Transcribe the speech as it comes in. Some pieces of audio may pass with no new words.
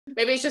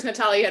Maybe it's just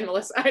Natalia and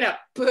Melissa. I know.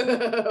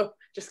 Boo.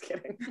 Just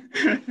kidding.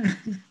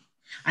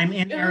 I'm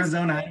in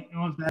Arizona. I don't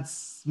know if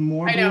that's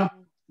more I know. doable.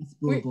 It's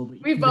doable, but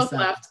We both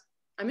left.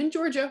 I'm in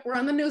Georgia. We're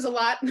on the news a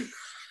lot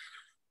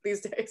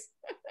these days.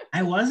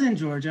 I was in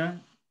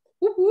Georgia.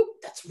 Whoop, whoop.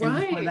 That's right.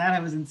 And before that, I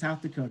was in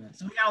South Dakota.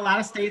 So we got a lot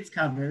of states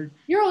covered.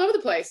 You're all over the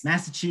place.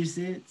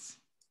 Massachusetts,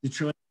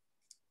 Detroit.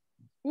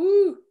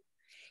 Woo.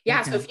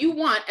 Yeah, okay. So if you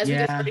want, as we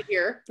get started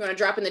here, you want to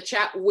drop in the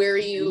chat where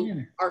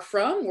you are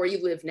from, where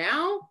you live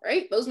now,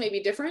 right? Those may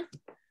be different.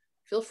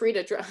 Feel free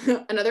to drop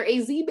another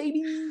AZ,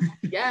 baby.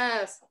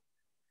 Yes.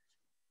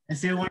 I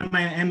see one of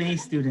my MA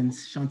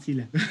students,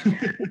 Chantile.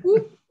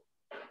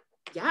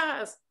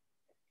 Yes.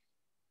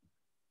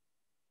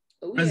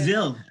 Oh,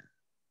 Brazil.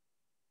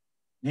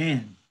 Yeah.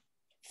 Man.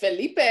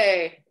 Felipe.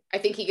 I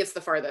think he gets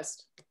the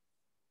farthest.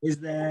 Is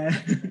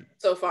that?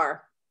 So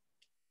far.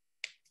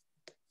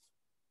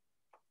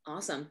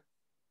 Awesome.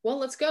 Well,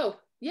 let's go.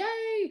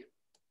 Yay.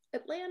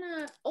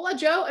 Atlanta. Hola,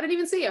 Joe. I didn't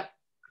even see you.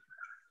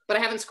 But I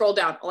haven't scrolled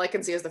down. All I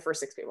can see is the first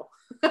 6 people.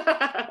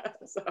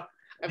 So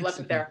I've left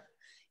it there.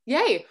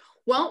 Yay.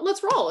 Well,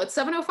 let's roll. It's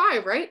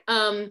 7:05, right?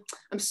 I'm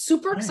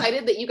super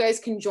excited that you guys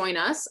can join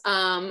us.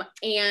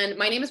 And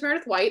my name is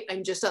Meredith White.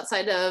 I'm just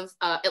outside of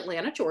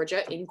Atlanta,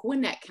 Georgia, in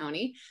Gwinnett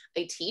County.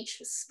 I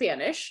teach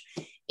Spanish.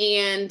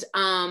 And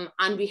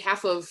on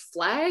behalf of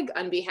FLAG,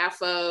 on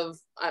behalf of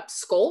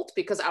SCOLT,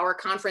 because our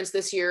conference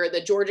this year, the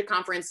Georgia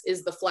conference,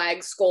 is the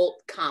FLAG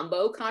SCOLT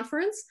combo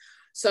conference.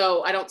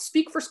 So I don't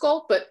speak for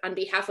SCOLT, but on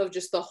behalf of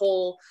just the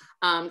whole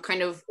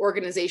kind of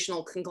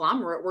organizational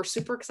conglomerate, we're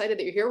super excited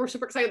that you're here. We're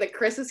super excited that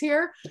Kris is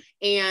here.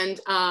 And,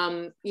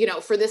 you know,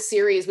 for this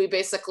series, we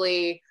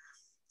basically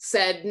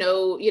said,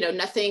 no, you know,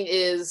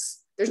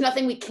 there's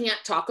nothing we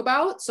can't talk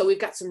about. So we've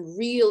got some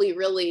really,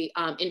 really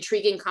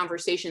intriguing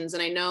conversations.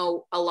 And I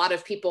know a lot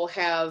of people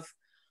have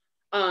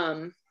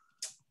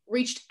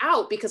reached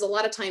out because a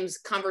lot of times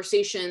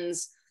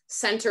conversations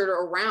centered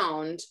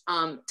around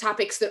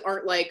topics that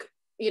aren't like,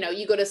 you know,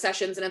 you go to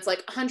sessions and it's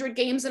like 100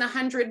 games in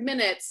 100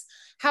 minutes,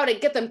 how to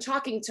get them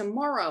talking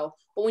tomorrow.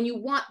 But when you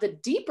want the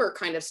deeper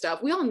kind of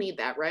stuff, we all need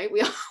that, right?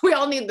 We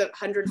all need the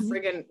 100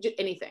 friggin'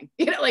 anything,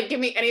 you know, like give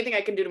me anything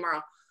I can do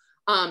tomorrow.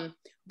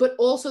 But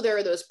also there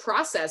are those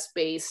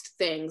process-based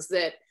things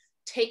that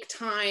take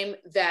time,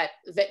 that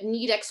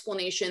need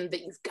explanation,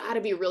 that you've got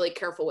to be really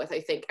careful with, I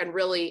think, and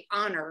really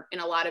honor in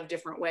a lot of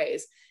different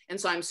ways. And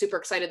so I'm super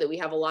excited that we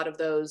have a lot of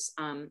those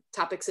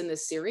topics in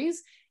this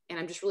series. And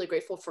I'm just really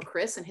grateful for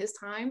Kris and his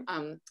time,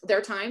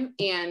 their time,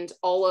 and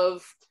all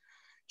of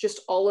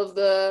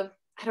the,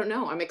 I don't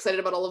know, I'm excited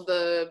about all of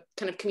the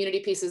kind of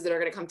community pieces that are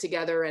going to come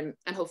together, and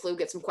hopefully we'll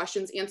get some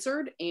questions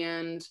answered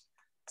and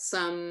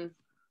some,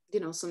 you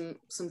know, some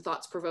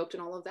thoughts provoked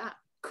and all of that.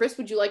 Kris,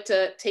 would you like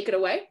to take it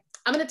away?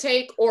 I'm going to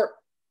take, or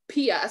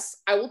PS,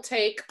 I will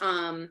take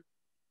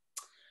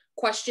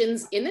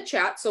questions in the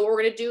chat. So what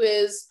we're going to do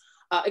is,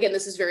 again,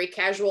 this is very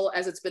casual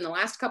as it's been the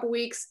last couple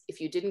weeks. If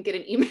you didn't get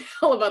an email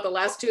about the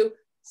last 2,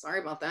 sorry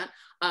about that.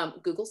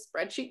 Google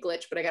spreadsheet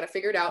glitch, but I got to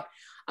figure it out.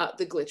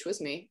 The glitch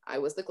was me. I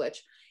was the glitch.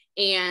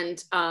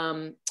 And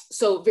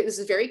so this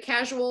is very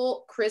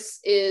casual. Kris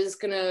is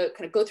going to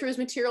kind of go through his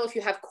material. If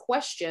you have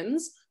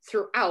questions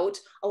throughout,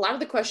 a lot of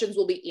the questions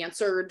will be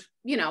answered,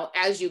 you know,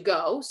 as you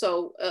go.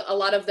 So a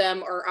lot of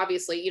them are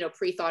obviously, you know,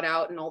 pre-thought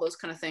out and all those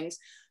kind of things.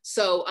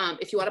 So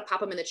if you want to pop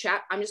them in the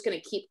chat, I'm just going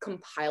to keep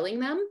compiling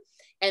them.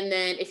 And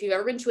then if you've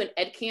ever been to an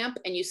ed camp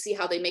and you see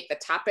how they make the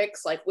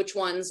topics, like which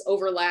ones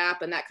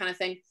overlap and that kind of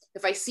thing,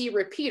 if I see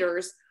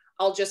repeaters,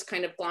 I'll just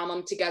kind of glom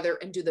them together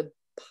and do the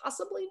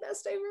possibly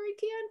best I very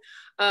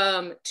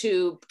can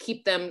to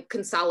keep them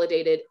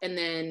consolidated. And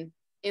then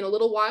in a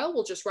little while,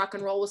 we'll just rock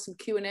and roll with some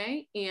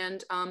Q&A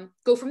and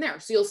go from there.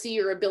 So you'll see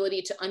your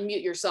ability to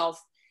unmute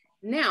yourself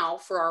now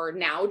for our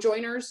now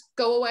joiners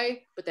go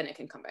away, but then it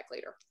can come back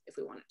later if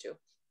we want it to.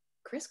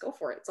 Kris, go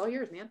for it. It's all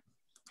yours, man.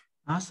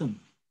 Awesome.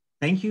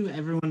 Thank you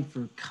everyone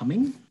for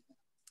coming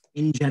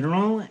in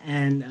general,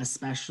 and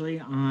especially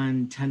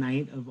on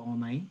tonight of all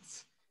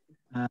nights.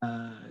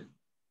 I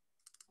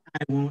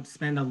won't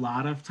spend a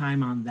lot of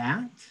time on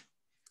that,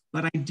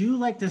 but I do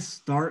like to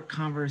start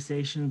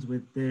conversations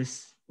with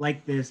this,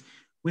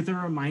 with a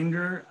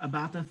reminder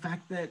about the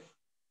fact that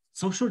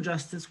social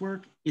justice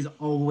work is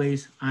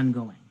always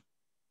ongoing.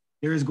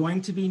 There is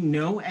going to be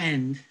no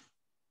end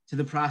to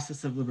the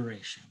process of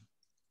liberation.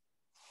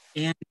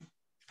 And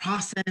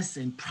process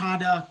and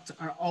product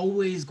are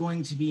always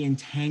going to be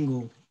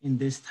entangled in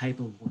this type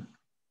of work.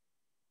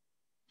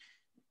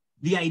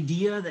 The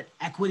idea that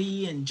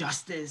equity and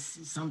justice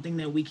is something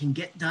that we can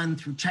get done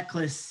through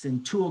checklists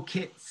and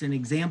toolkits and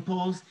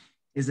examples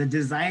is a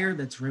desire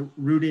that's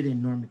rooted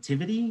in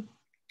normativity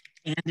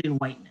and in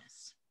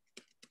whiteness.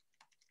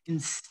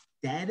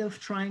 Instead of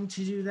trying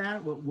to do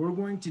that, what we're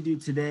going to do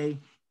today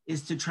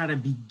is to try to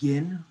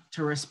begin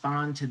to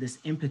respond to this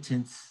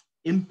impetus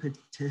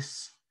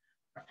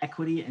for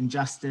equity and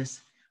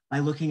justice by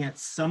looking at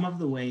some of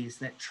the ways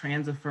that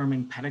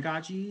trans-affirming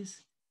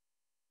pedagogies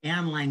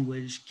and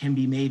language can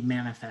be made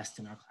manifest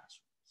in our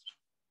classrooms.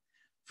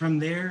 From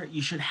there,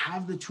 you should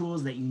have the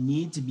tools that you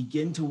need to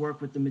begin to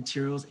work with the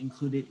materials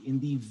included in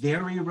the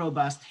very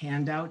robust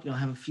handout. You'll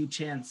have a few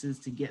chances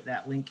to get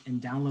that link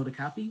and download a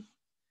copy.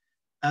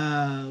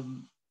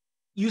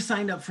 You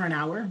signed up for an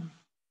hour,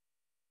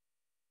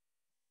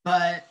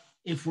 but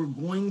if we're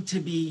going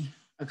to be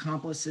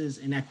accomplices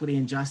in equity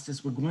and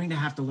justice, we're going to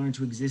have to learn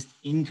to exist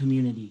in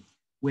community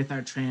with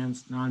our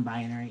trans,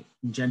 non-binary,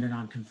 and gender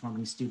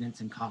non-conforming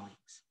students and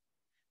colleagues.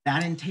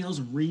 That entails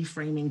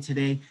reframing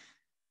today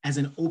as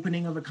an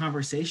opening of a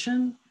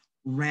conversation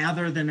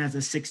rather than as a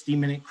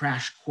 60-minute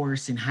crash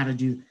course in how to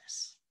do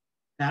this.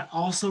 That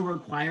also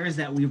requires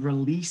that we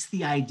release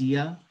the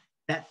idea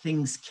that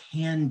things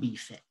can be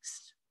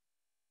fixed.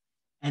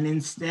 And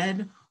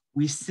instead,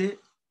 we sit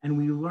and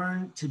we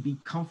learn to be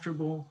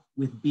comfortable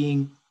with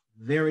being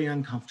very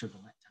uncomfortable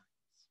at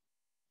times.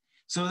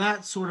 So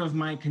that's sort of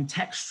my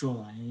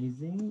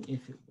contextualizing.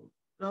 If it will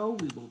go,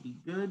 we will be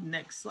good.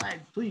 Next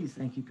slide, please.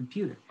 Thank you,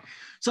 computer.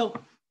 So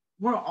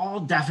we're all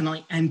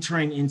definitely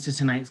entering into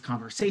tonight's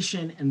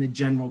conversation and the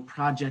general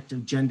project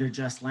of gender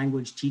just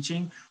language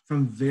teaching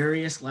from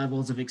various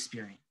levels of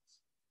experience,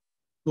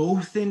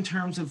 both in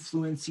terms of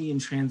fluency in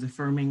trans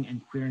affirming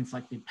and queer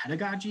inflected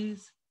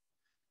pedagogies,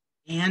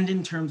 and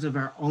in terms of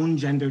our own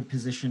gendered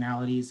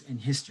positionalities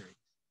and history.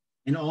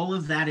 And all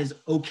of that is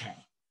okay.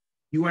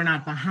 You are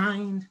not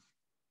behind.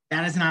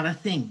 That is not a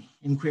thing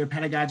in queer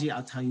pedagogy.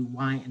 I'll tell you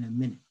why in a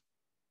minute.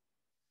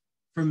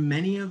 For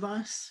many of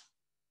us,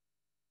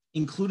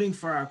 including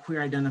for our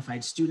queer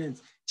identified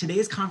students,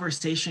 today's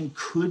conversation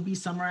could be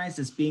summarized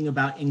as being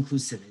about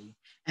inclusivity.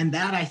 And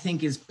that, I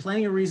think, is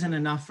plenty of reason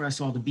enough for us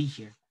all to be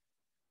here.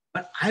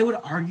 But I would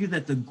argue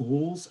that the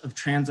goals of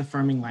trans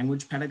affirming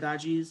language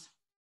pedagogies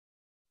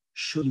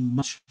should be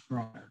much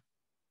broader.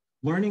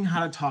 Learning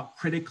how to talk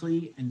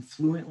critically and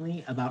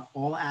fluently about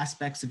all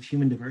aspects of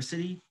human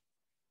diversity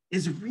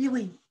is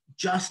really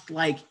just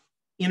like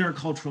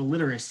intercultural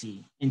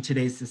literacy in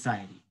today's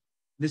society.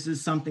 This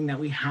is something that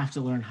we have to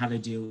learn how to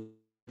do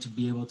to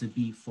be able to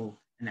be full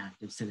and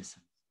active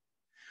citizens.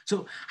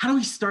 So how do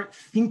we start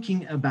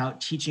thinking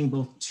about teaching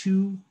both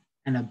to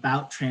and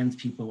about trans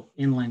people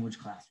in language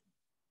classrooms?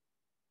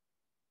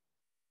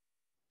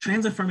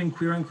 Trans affirming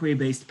queer and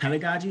queer-based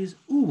pedagogies,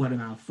 ooh, what a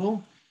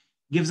mouthful,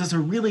 gives us a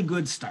really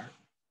good start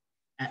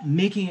at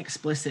making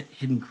explicit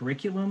hidden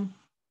curriculum,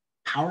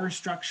 power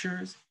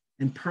structures,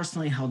 and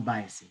personally held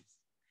biases.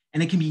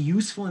 And it can be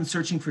useful in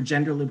searching for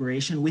gender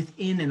liberation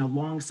within and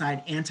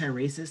alongside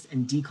anti-racist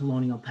and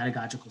decolonial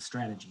pedagogical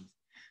strategies,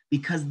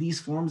 because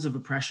these forms of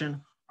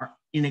oppression are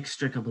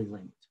inextricably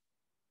linked.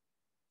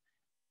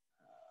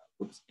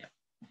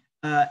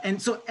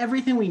 And so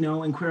everything we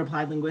know in queer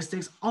applied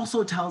linguistics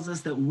also tells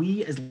us that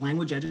we as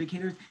language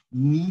educators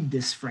need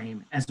this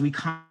frame as we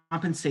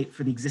compensate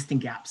for the existing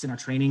gaps in our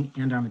training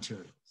and our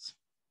materials.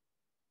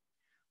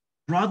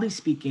 Broadly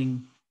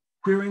speaking,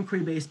 queer and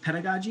queer-based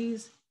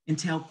pedagogies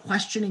entail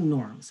questioning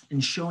norms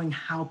and showing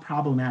how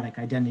problematic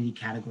identity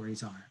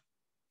categories are.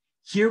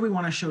 Here we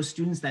want to show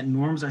students that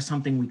norms are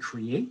something we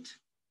create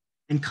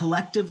and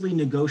collectively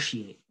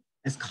negotiate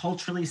as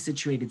culturally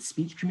situated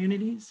speech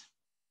communities.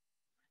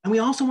 And we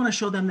also want to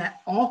show them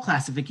that all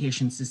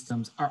classification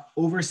systems are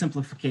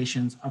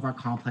oversimplifications of our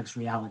complex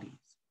realities.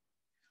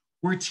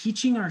 We're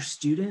teaching our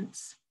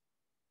students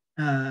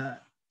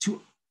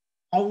to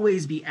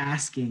always be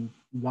asking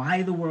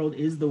why the world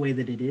is the way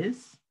that it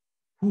is,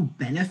 who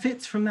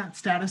benefits from that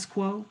status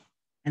quo,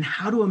 and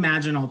how to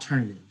imagine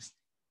alternatives.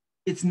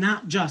 It's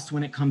not just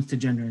when it comes to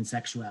gender and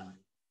sexuality.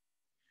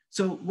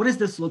 So what does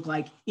this look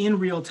like in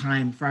real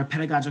time for our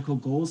pedagogical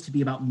goals to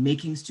be about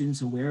making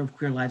students aware of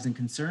queer lives and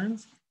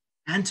concerns,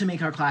 and to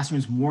make our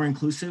classrooms more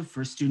inclusive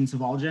for students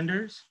of all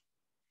genders?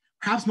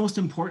 Perhaps most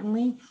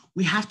importantly,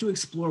 we have to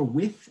explore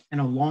with and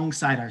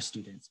alongside our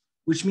students,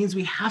 which means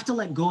we have to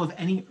let go of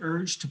any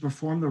urge to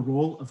perform the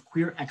role of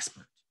queer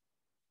expert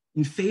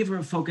in favor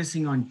of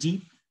focusing on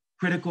deep,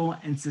 critical,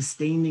 and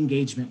sustained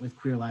engagement with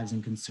queer lives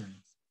and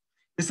concerns.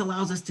 This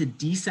allows us to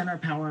decenter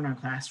power in our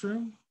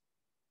classroom.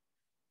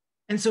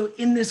 And so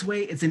in this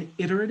way, it's an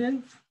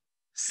iterative,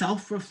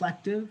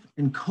 self-reflective,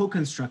 and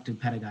co-constructive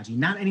pedagogy,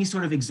 not any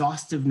sort of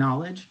exhaustive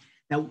knowledge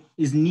that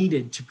is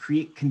needed to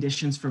create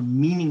conditions for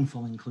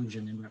meaningful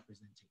inclusion and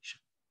representation.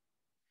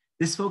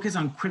 This focus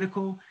on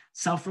critical,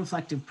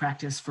 self-reflective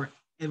practice for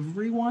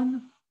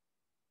everyone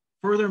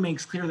further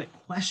makes clear that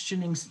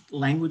questioning makes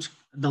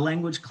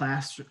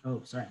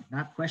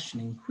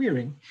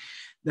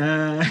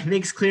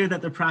clear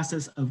that the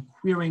process of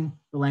queering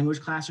the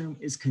language classroom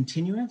is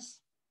continuous,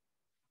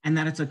 and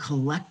that it's a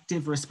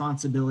collective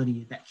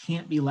responsibility that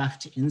can't be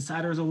left to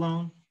insiders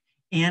alone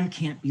and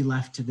can't be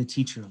left to the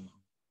teacher alone.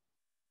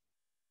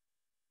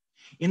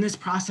 In this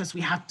process,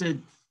 we have to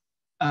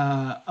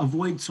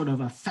avoid sort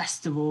of a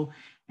festival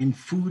and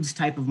foods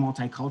type of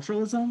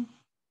multiculturalism.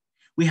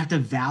 We have to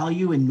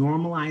value and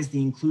normalize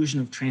the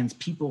inclusion of trans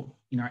people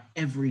in our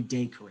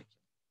everyday curriculum.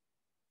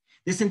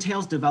 This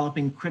entails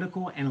developing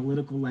critical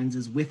analytical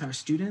lenses with our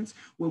students,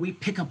 where we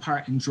pick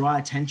apart and draw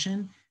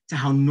attention to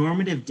how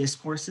normative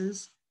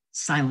discourses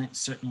silence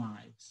certain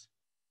lives.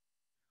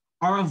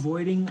 Our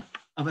avoiding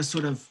of a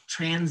sort of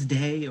trans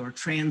day or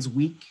trans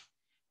week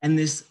and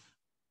this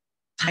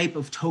type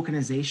of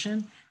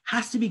tokenization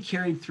has to be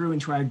carried through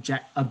into our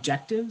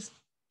objectives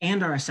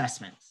and our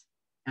assessments.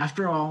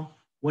 After all,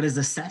 what is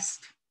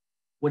assessed,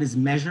 what is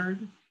measured,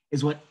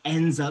 is what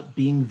ends up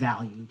being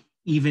valued,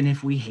 even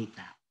if we hate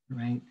that,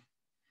 right?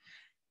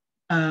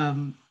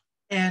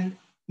 And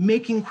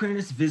making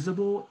queerness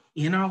visible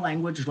in our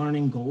language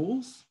learning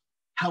goals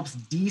helps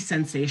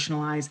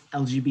desensationalize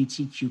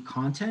LGBTQ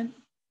content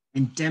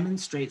and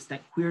demonstrates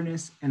that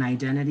queerness and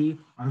identity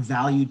are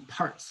valued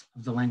parts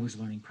of the language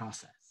learning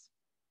process.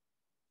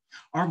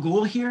 Our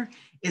goal here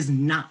is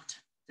not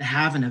to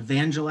have an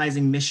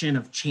evangelizing mission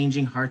of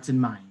changing hearts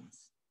and minds.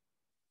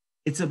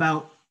 It's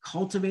about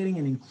cultivating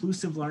an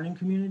inclusive learning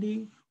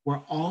community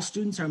where all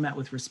students are met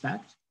with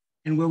respect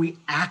and where we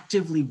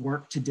actively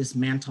work to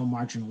dismantle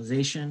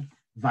marginalization,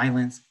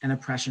 violence, and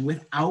oppression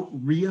without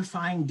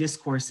reifying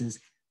discourses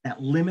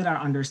that limit our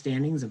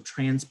understandings of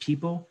trans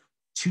people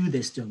to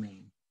this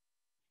domain.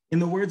 In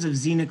the words of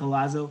Z.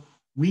 Nicolazzo,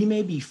 we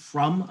may be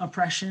from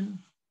oppression,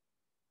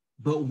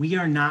 but we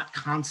are not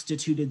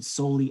constituted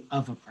solely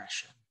of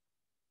oppression.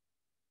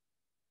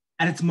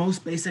 At its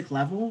most basic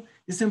level,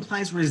 this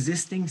implies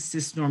resisting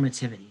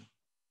cisnormativity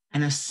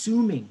and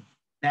assuming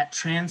that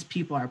trans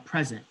people are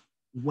present,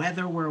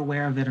 whether we're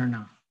aware of it or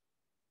not.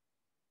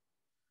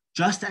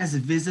 Just as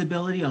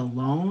visibility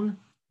alone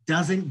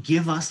doesn't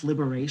give us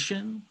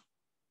liberation,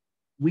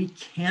 we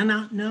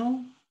cannot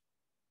know,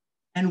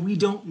 and we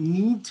don't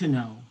need to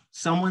know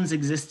someone's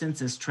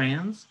existence as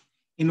trans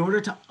in order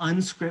to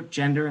unscript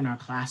gender in our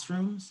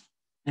classrooms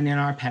and in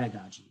our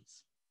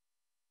pedagogies.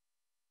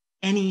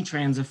 Any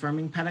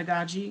trans-affirming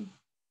pedagogy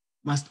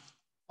must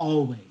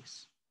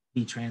always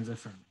be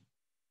trans-affirming.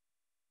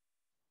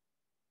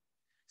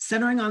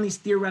 Centering on these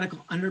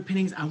theoretical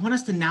underpinnings, I want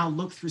us to now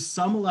look through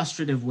some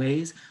illustrative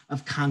ways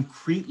of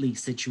concretely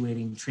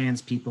situating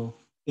trans people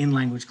in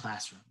language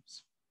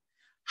classrooms.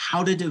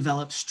 How to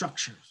develop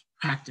structures,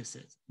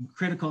 practices, and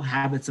critical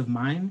habits of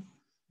mind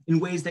in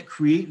ways that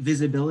create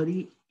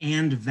visibility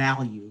and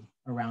value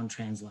around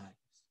trans lives.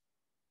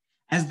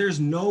 As there's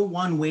no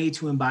one way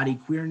to embody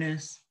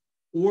queerness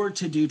or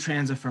to do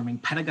trans-affirming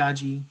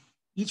pedagogy,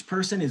 each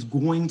person is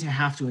going to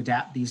have to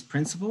adapt these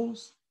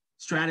principles,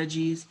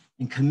 strategies,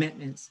 and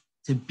commitments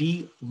to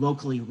be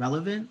locally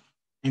relevant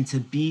and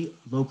to be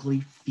locally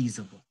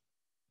feasible.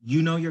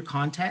 You know your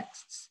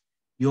contexts,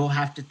 you'll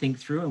have to think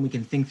through, and we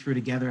can think through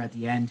together at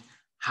the end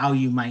how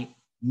you might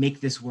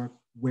make this work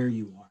where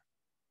you are.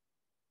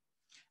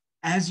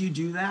 As you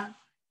do that,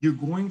 you're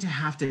going to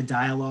have to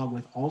dialogue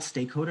with all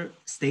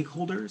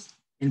stakeholders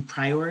and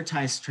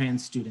prioritize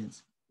trans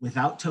students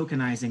without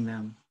tokenizing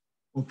them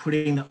or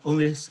putting the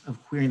onus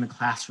of queering the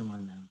classroom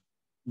on them,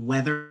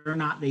 whether or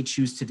not they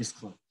choose to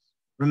disclose.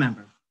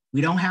 Remember,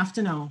 we don't have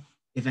to know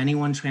if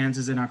anyone trans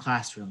is in our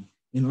classroom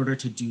in order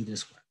to do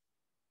this work.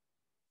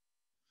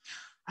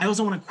 I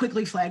also want to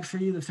quickly flag for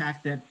you the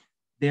fact that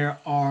there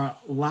are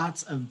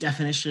lots of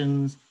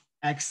definitions,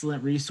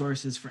 excellent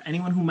resources for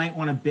anyone who might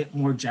want a bit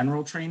more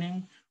general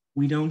training.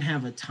 We don't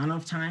have a ton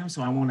of time,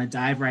 so I want to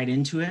dive right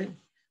into it.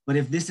 But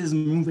if this is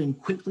moving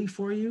quickly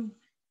for you,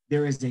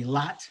 there is a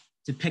lot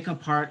to pick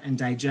apart and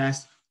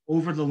digest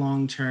over the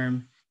long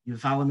term. You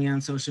follow me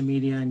on social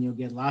media and you'll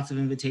get lots of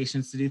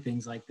invitations to do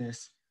things like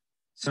this.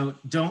 So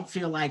don't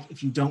feel like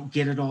if you don't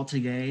get it all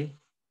today,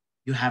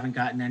 you haven't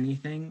gotten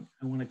anything.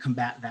 I want to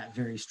combat that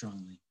very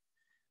strongly.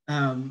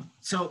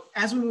 So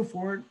as we move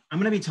forward, I'm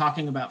going to be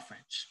talking about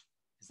French,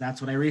 because that's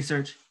what I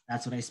research,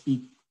 that's what I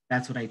speak,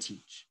 that's what I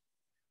teach.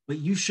 But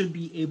you should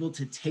be able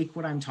to take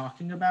what I'm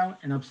talking about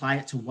and apply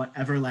it to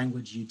whatever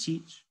language you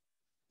teach.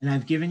 And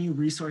I've given you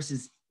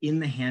resources in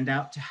the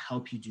handout to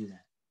help you do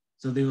that.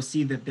 So you'll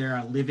see that there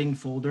are living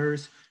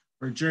folders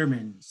for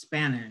German,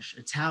 Spanish,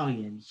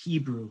 Italian,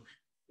 Hebrew.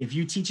 If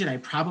you teach it, I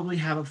probably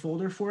have a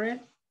folder for it.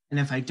 And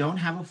if I don't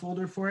have a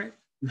folder for it,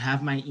 you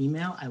have my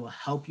email. I will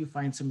help you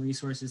find some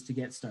resources to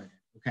get started,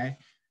 okay?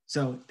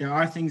 So there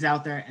are things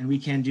out there and we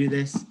can do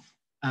this.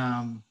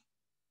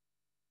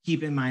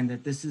 Keep in mind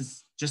that this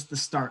is just the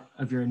start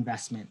of your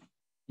investment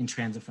in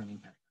trans-affirming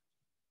pedagogy.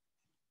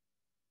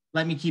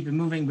 Let me keep it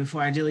moving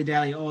before I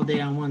dilly-dally all day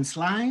on one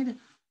slide.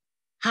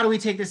 How do we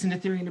take this into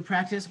theory into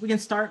practice? We can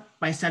start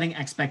by setting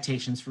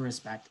expectations for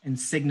respect and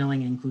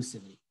signaling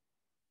inclusivity.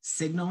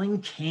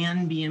 Signaling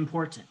can be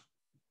important,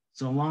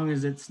 so long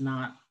as it's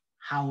not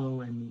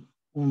hollow and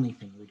the only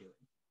thing we're doing.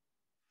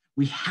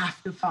 We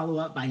have to follow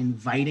up by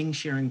inviting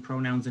sharing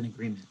pronouns and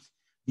agreements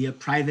via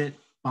private,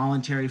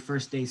 voluntary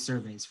first day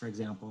surveys, for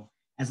example,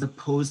 as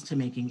opposed to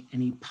making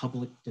any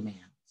public demands.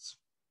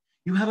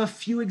 You have a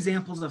few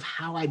examples of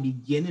how I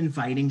begin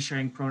inviting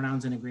sharing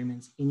pronouns and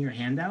agreements in your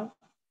handout.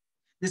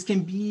 This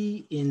can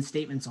be in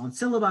statements on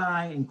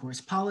syllabi and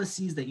course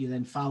policies that you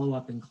then follow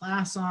up in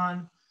class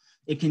on.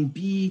 It can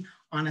be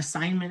on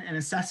assignment and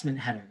assessment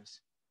headers.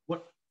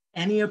 What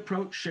any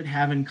approach should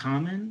have in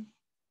common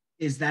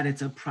is that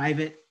it's a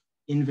private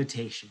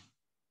invitation.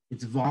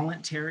 It's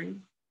voluntary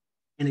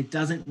and it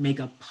doesn't make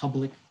a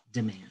public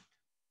demand.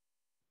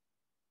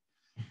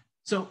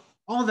 So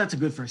All of that's a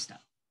good first step.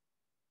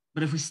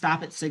 But if we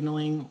stop at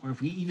signaling, or if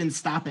we even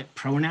stop at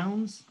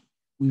pronouns,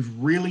 we've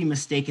really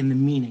mistaken the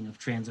meaning of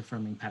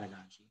trans-affirming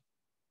pedagogy.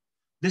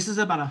 This is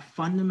about a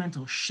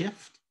fundamental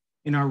shift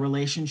in our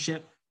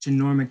relationship to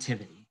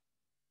normativity.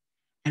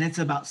 And it's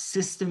about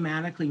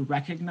systematically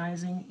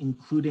recognizing,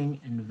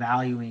 including, and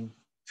valuing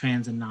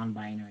trans and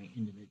non-binary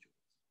individuals.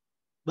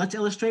 Let's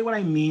illustrate what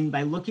I mean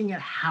by looking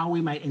at how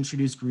we might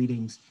introduce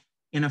greetings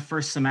in a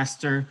first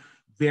semester,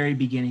 very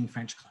beginning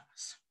French class.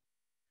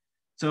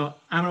 So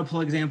I'm gonna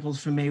pull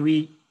examples from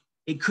May.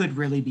 It could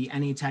really be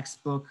any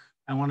textbook.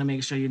 I wanna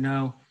make sure you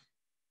know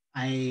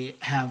I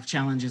have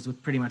challenges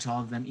with pretty much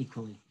all of them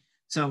equally.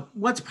 So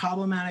what's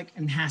problematic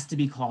and has to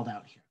be called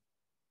out here?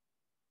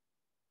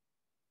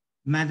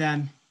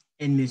 Madame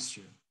and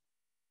Monsieur.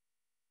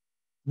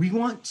 We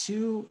want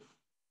to,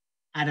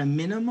 at a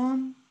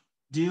minimum,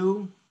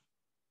 do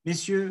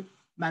Monsieur,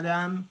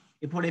 Madame,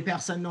 et pour les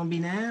personnes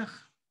non-binaires,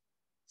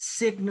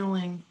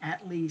 signaling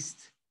at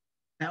least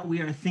that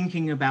we are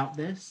thinking about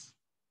this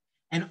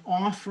and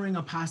offering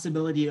a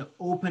possibility to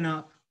open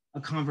up a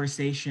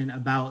conversation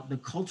about the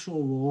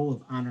cultural role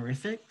of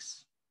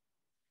honorifics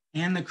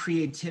and the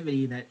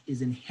creativity that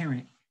is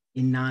inherent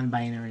in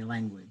non-binary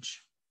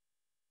language.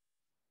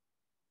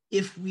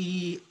 If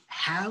we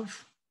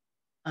have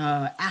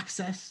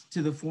access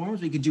to the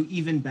forms, we could do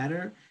even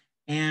better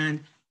and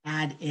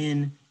add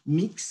in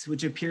mix,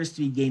 which appears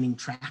to be gaining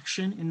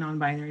traction in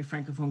non-binary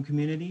Francophone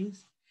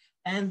communities.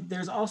 And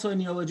there's also a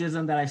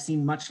neologism that I've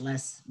seen much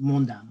less,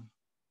 mondam.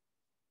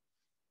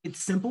 It's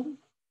simple,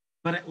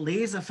 but it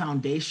lays a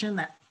foundation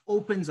that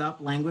opens up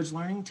language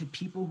learning to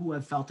people who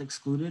have felt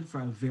excluded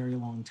for a very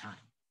long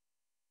time.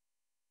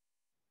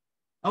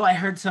 Oh, I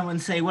heard someone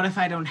say, what if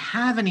I don't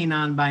have any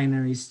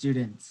non-binary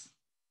students?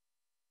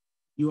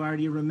 You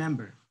already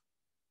remember.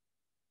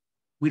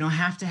 We don't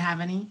have to have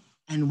any,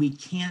 and we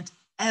can't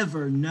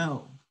ever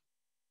know.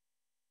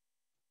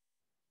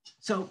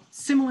 So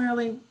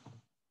similarly,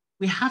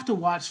 we have to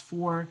watch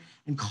for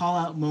and call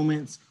out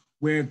moments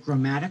where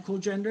grammatical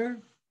gender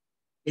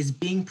is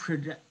being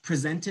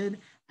presented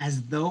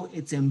as though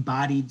it's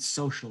embodied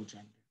social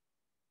gender.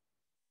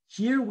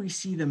 Here we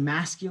see the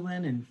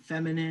masculine and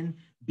feminine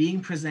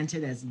being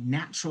presented as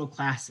natural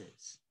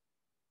classes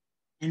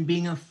and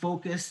being a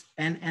focus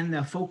and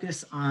the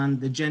focus on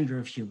the gender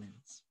of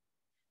humans.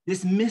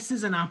 This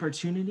misses an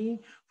opportunity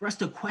for us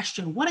to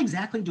question what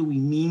exactly do we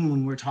mean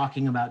when we're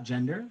talking about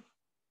gender,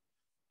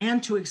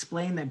 and to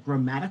explain that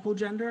grammatical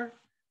gender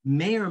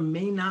may or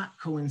may not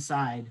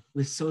coincide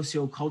with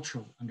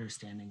sociocultural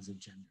understandings of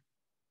gender.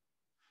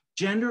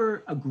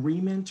 Gender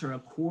agreement or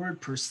accord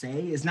per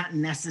se is not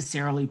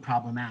necessarily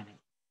problematic.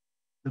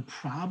 The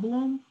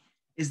problem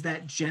is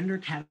that gender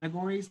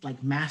categories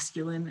like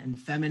masculine and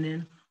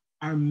feminine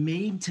are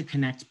made to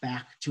connect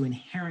back to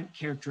inherent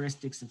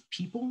characteristics of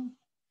people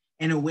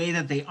in a way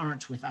that they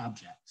aren't with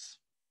objects.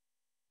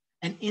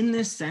 And in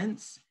this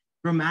sense,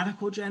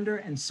 grammatical gender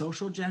and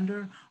social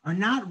gender are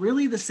not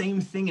really the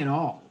same thing at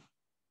all,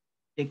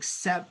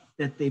 except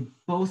that they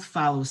both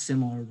follow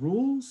similar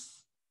rules.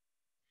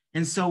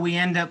 And so we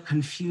end up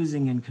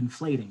confusing and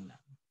conflating them.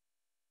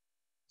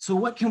 So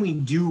what can we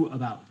do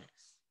about this?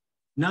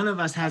 None of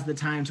us has the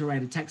time to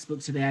write a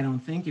textbook today, I don't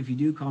think. If you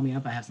do, call me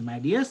up, I have some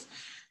ideas.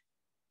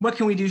 What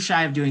can we do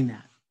shy of doing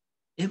that?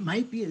 It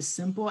might be as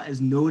simple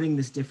as noting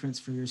this difference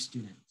for your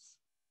students.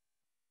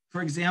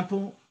 For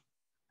example,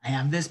 I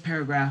have this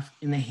paragraph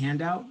in the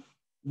handout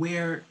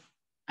where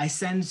I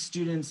send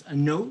students a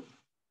note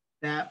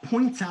that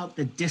points out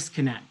the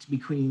disconnect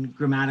between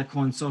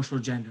grammatical and social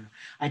gender.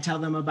 I tell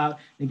them about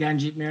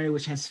Nganjit Mary,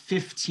 which has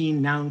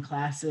 15 noun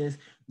classes,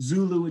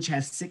 Zulu, which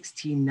has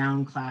 16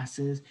 noun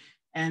classes.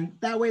 And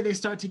that way they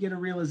start to get a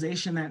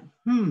realization that,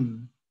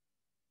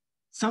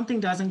 something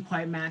doesn't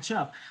quite match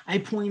up. I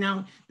point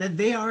out that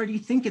they already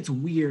think it's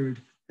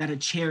weird that a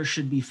chair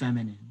should be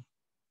feminine.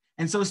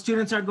 And so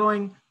students are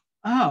going,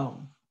 oh,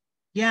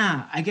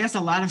 yeah, I guess a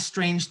lot of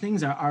strange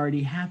things are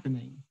already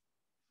happening.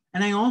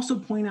 And I also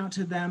point out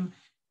to them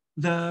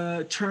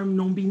the term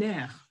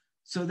non-binaire,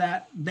 so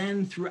that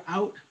then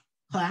throughout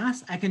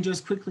class, I can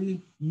just quickly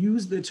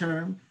use the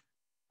term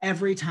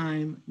every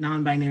time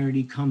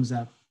non-binarity comes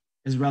up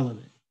as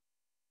relevant.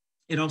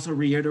 It also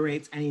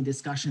reiterates any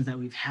discussions that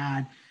we've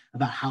had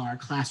about how our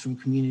classroom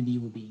community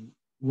will be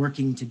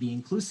working to be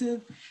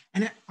inclusive,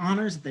 and it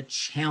honors the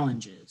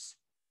challenges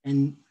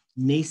and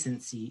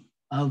nascency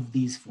of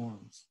these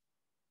forms.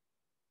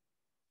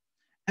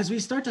 As we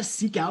start to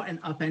seek out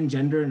and upend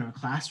gender in our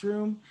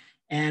classroom,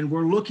 and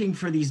we're looking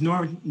for these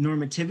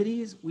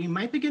normativities, we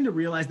might begin to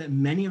realize that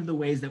many of the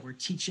ways that we're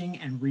teaching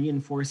and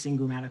reinforcing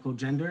grammatical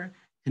gender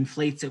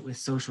conflates it with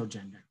social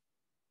gender.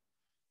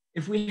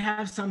 If we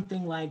have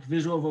something like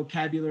visual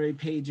vocabulary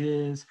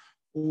pages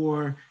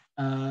or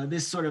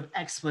this sort of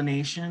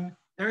explanation,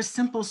 there are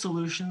simple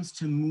solutions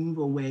to move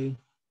away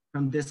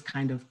from this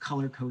kind of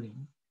color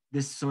coding,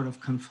 this sort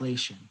of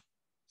conflation.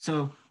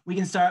 So we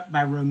can start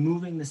by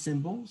removing the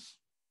symbols.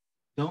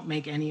 Don't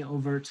make any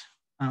overt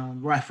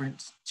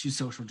reference to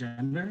social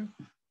gender.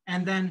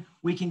 And then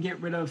we can get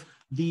rid of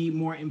the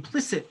more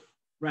implicit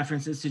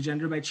references to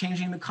gender by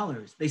changing the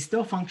colors. They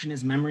still function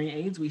as memory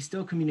aids. We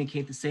still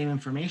communicate the same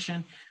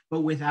information,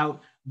 but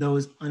without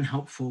those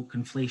unhelpful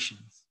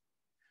conflations.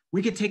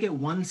 We could take it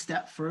one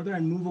step further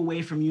and move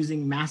away from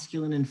using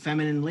masculine and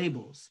feminine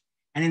labels,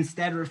 and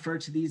instead refer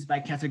to these by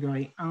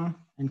category 1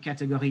 and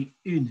category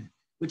 1,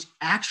 which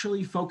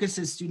actually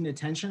focuses student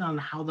attention on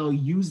how they'll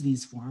use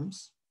these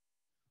forms,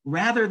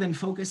 rather than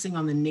focusing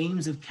on the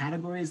names of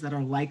categories that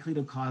are likely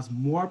to cause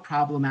more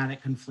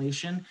problematic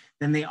conflation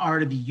than they are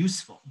to be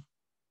useful.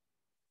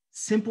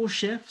 Simple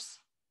shifts,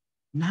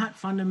 not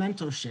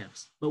fundamental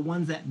shifts, but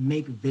ones that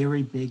make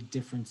very big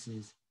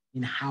differences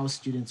in how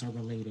students are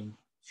relating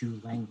to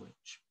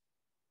language.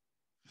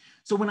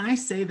 So when I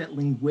say that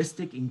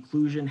linguistic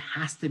inclusion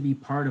has to be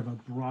part of a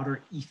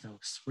broader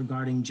ethos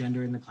regarding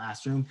gender in the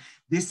classroom,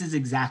 this is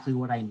exactly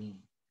what I mean.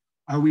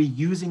 Are we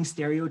using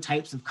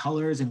stereotypes of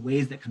colors in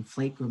ways that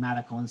conflate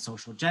grammatical and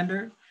social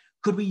gender?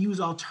 Could we use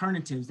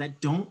alternatives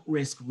that don't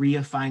risk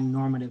reifying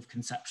normative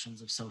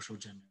conceptions of social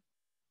gender?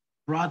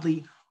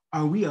 Broadly,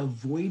 are we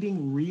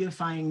avoiding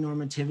reifying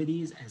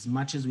normativities as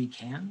much as we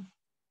can?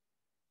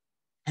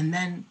 And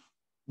then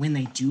when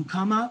they do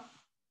come up,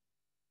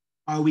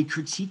 are we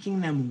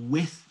critiquing them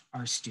with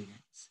our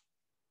students?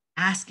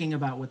 Asking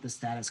about what the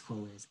status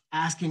quo is,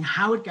 asking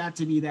how it got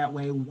to be that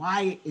way,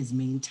 why it is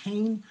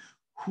maintained,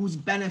 who's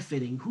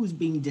benefiting, who's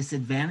being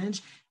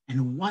disadvantaged,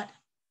 and what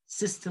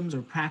systems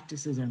or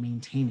practices are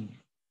maintaining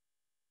it.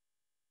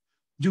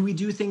 Do we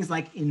do things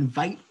like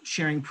invite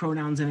sharing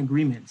pronouns and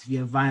agreements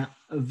via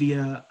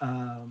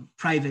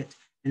private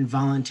and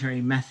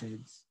voluntary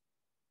methods?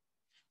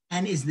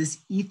 And is this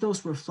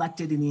ethos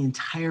reflected in the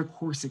entire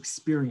course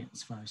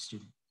experience for our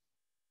students?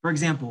 For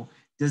example,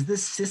 does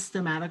this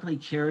systematically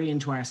carry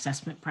into our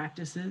assessment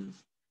practices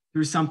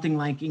through something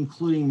like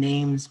including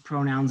names,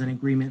 pronouns, and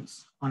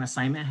agreements on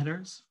assignment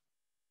headers?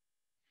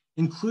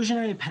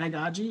 Inclusionary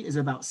pedagogy is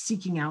about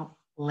seeking out,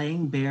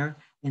 laying bare,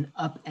 and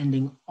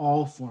upending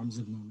all forms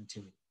of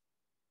normativity.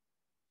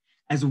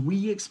 As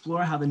we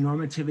explore how the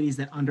normativities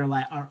that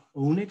underlie our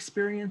own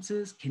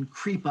experiences can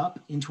creep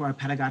up into our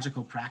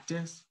pedagogical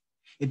practice,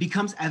 it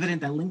becomes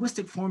evident that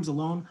linguistic forms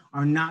alone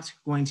are not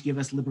going to give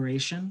us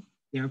liberation.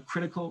 They are a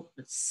critical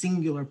but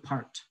singular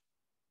part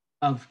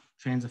of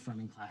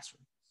trans-affirming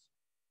classrooms.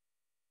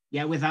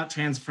 Yet without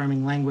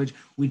trans-affirming language,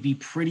 we'd be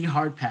pretty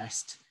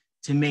hard-pressed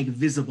to make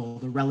visible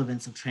the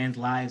relevance of trans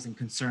lives and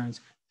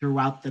concerns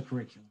throughout the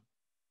curriculum.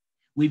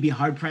 We'd be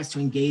hard-pressed to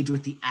engage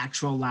with the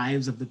actual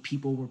lives of the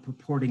people we're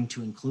purporting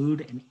to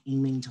include and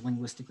aiming to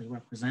linguistically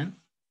represent.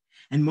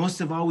 And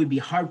most of all, we'd be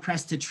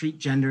hard-pressed to treat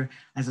gender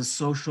as a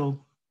social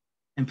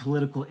and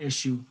political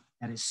issue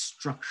that is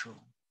structural.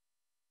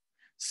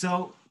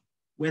 So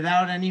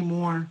without any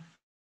more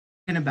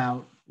thinking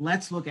about,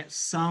 let's look at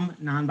some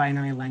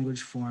non-binary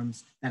language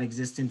forms that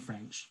exist in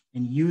French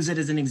and use it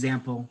as an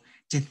example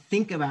to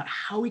think about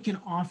how we can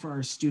offer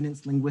our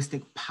students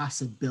linguistic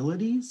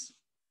possibilities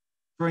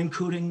for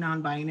encoding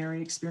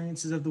non-binary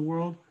experiences of the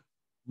world,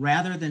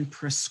 rather than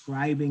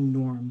prescribing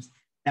norms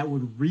that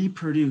would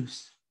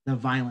reproduce the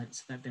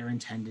violence that they're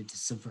intended to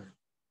subvert.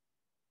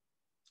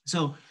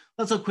 So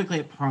let's look quickly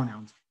at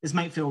pronouns. This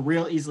might feel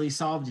real easily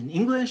solved in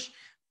English,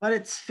 but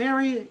it's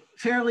fairly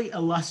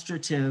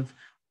illustrative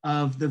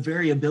of the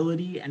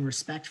variability and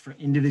respect for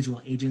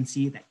individual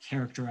agency that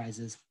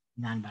characterizes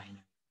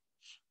non-binary.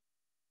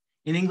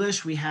 In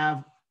English, we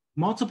have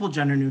multiple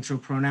gender-neutral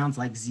pronouns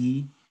like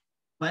ze,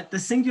 but the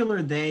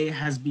singular they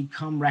has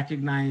become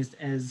recognized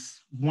as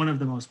one of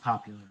the most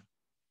popular.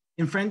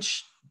 In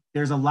French,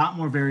 there's a lot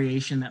more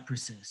variation that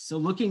persists. So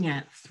looking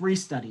at 3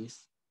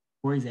 studies,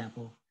 for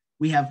example,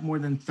 we have more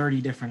than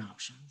 30 different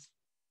options.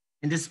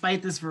 And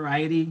despite this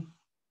variety,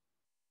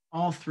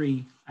 all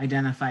 3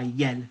 identify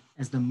yel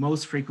as the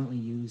most frequently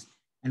used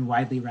and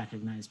widely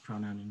recognized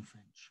pronoun in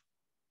French.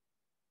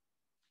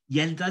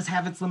 Yel does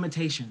have its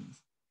limitations.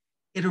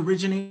 It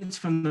originates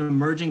from the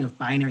merging of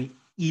binary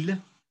il,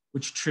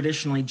 which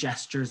traditionally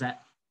gestures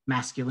at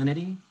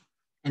masculinity,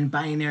 and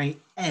binary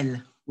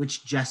elle,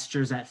 which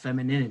gestures at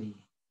femininity.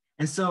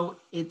 And so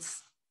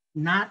it's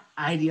not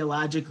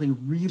ideologically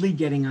really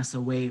getting us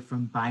away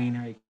from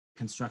binary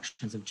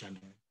constructions of gender.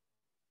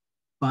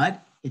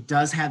 But it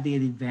does have the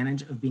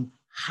advantage of being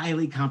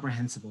highly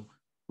comprehensible,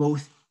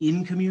 both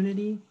in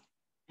community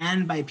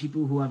and by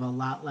people who have a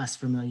lot less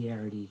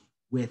familiarity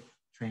with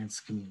trans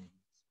communities.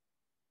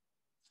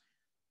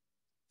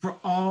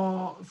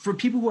 For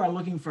people who are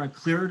looking for a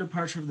clearer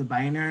departure of the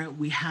binary,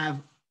 we have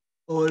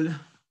ol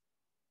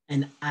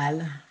and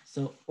al.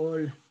 So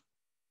ol,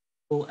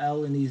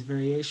 ol in these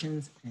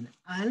variations, and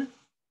al.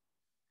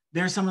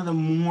 They're some of the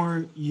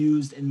more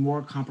used and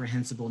more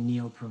comprehensible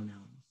neopronouns.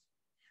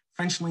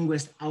 French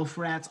linguist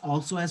Alpheratz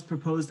also has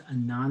proposed a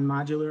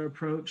non-modular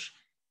approach,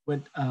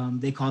 what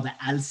they call the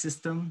al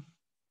system.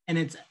 And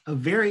it's a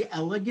very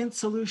elegant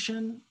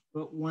solution,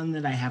 but one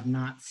that I have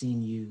not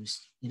seen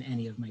used in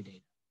any of my data.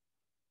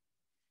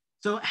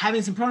 So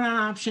having some pronoun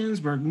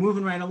options, we're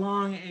moving right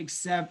along,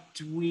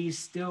 except we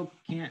still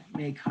can't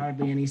make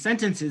hardly any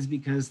sentences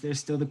because there's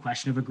still the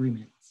question of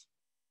agreements.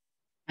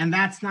 And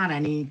that's not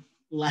any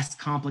less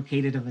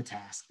complicated of a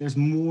task. There's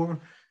more,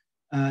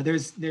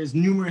 there's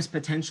numerous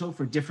potential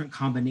for different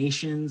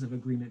combinations of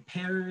agreement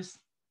pairs.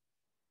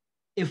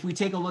 If we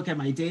take a look at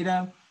my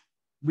data,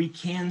 we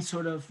can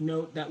sort of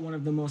note that one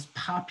of the most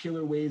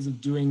popular ways of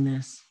doing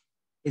this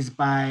is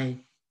by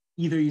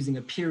either using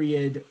a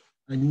period,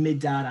 a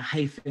mid-dot, a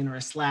hyphen, or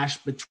a slash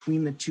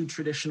between the two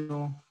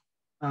traditional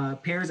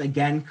pairs,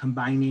 again,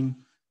 combining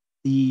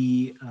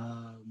the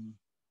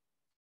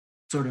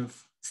sort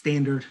of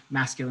standard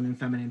masculine and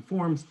feminine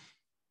forms.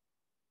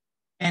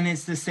 And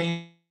it's the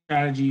same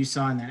strategy you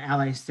saw in that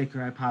ally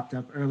sticker I popped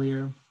up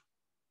earlier.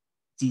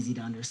 It's easy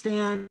to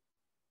understand,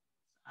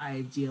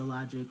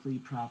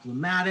 ideologically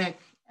problematic,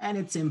 and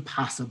it's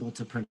impossible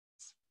to pronounce.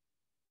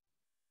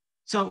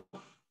 So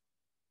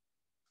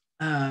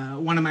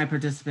one of my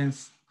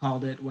participants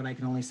called it what I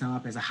can only sum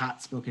up as a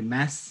hot spoken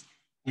mess,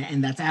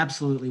 and that's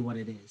absolutely what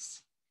it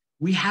is.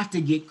 We have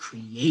to get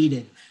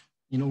creative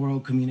in oral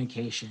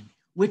communication,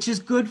 which is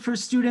good for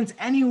students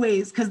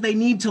anyways, because they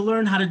need to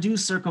learn how to do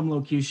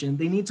circumlocution.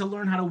 They need to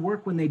learn how to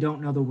work when they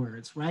don't know the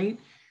words, right?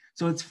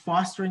 So it's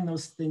fostering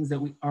those things that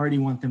we already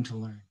want them to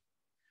learn.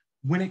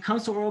 When it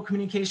comes to oral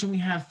communication, we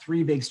have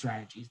three big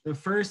strategies. The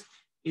first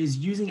is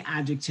using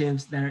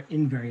adjectives that are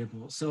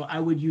invariable. So I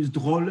would use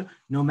drôle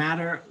no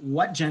matter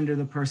what gender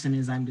the person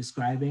is I'm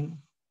describing,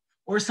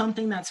 or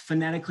something that's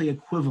phonetically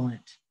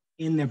equivalent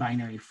in their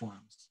binary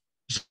forms.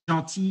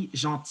 Gentil,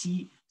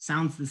 gentil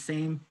sounds the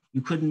same.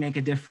 You couldn't make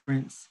a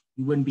difference.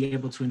 You wouldn't be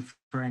able to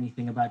infer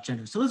anything about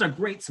gender. So those are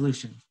great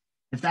solutions.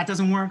 If that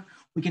doesn't work,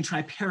 we can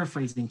try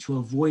paraphrasing to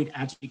avoid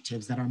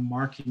adjectives that are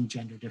marking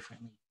gender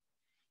differently.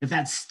 If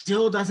that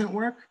still doesn't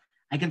work,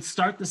 I can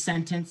start the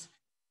sentence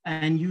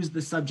and use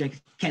the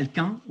subject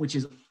quelqu'un, which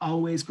is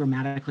always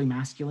grammatically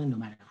masculine, no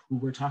matter who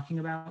we're talking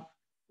about,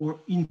 or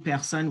une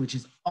personne, which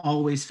is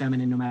always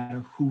feminine, no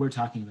matter who we're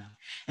talking about.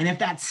 And if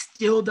that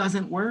still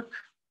doesn't work,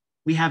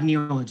 we have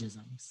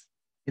neologisms.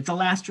 It's a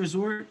last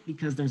resort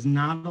because there's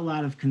not a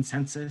lot of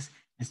consensus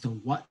as to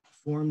what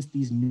forms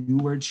these new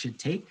words should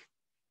take,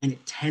 and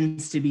it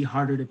tends to be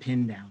harder to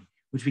pin down,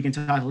 which we can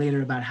talk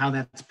later about how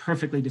that's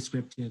perfectly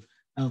descriptive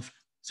of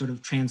sort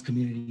of trans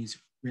communities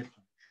writ large.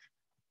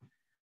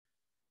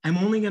 I'm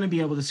only going to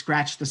be able to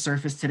scratch the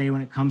surface today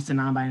when it comes to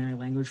non-binary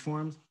language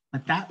forms,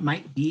 but that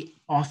might be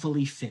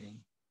awfully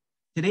fitting.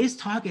 Today's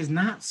talk is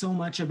not so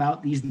much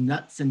about these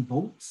nuts and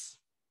bolts,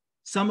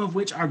 some of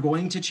which are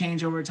going to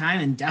change over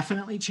time and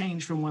definitely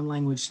change from one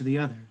language to the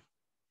other.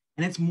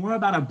 And it's more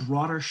about a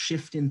broader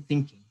shift in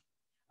thinking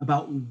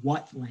about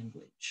what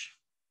language,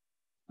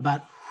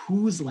 about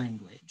whose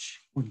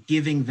language we're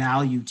giving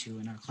value to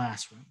in our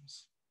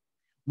classrooms.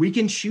 We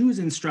can choose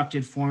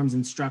instructed forms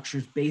and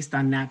structures based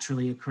on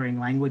naturally occurring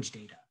language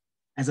data,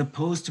 as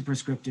opposed to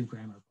prescriptive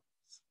grammar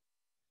books.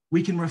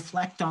 We can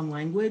reflect on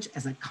language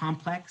as a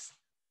complex,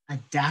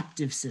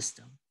 adaptive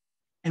system,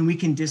 and we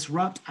can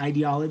disrupt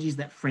ideologies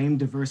that frame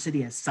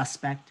diversity as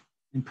suspect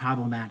and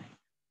problematic.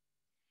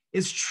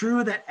 It's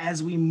true that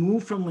as we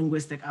move from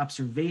linguistic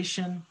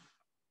observation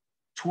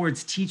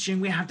towards teaching,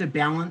 we have to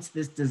balance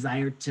this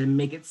desire to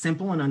make it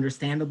simple and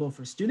understandable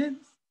for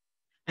students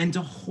and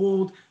to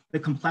hold the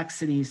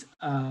complexities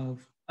of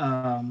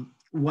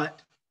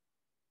what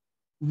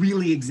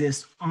really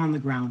exists on the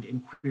ground in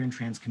queer and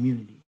trans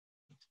community.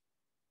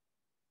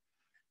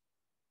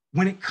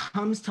 When it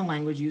comes to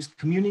language use,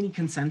 community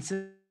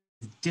consensus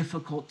is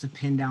difficult to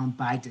pin down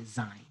by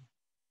design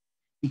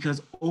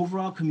because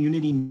overall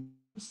community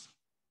norms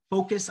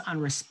focus on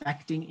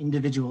respecting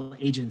individual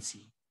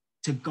agency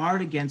to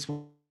guard against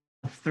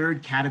a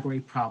third category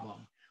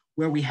problem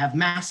where we have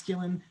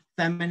masculine,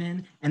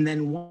 feminine, and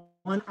then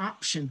one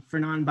option for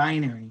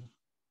non-binary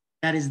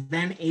that is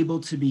then able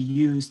to be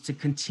used to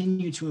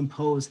continue to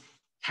impose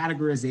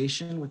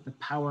categorization with the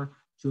power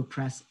to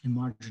oppress and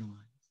marginalize.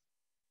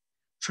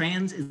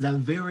 Trans is a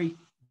very,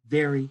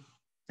 very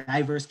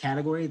diverse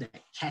category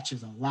that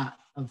catches a lot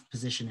of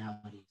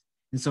positionalities.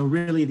 And so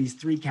really these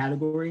three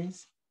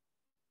categories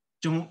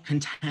don't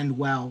contend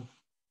well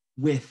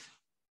with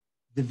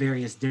the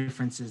various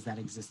differences that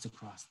exist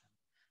across them.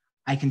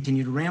 I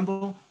continue to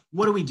ramble.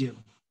 What do we do?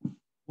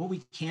 What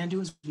we can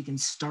do is we can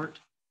start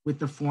with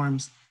the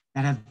forms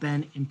that have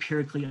been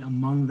empirically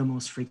among the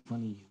most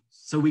frequently used.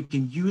 So we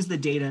can use the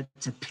data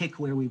to pick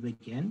where we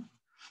begin,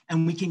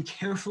 and we can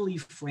carefully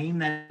frame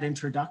that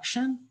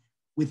introduction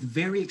with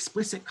very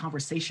explicit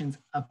conversations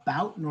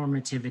about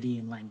normativity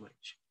in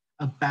language,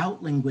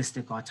 about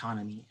linguistic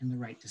autonomy and the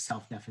right to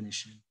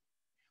self-definition.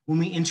 When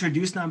we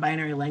introduce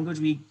non-binary language,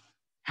 we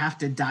have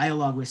to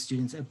dialogue with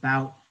students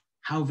about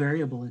how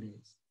variable it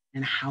is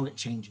and how it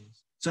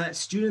changes, so that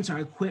students are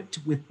equipped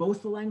with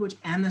both the language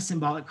and the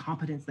symbolic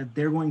competence that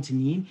they're going to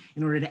need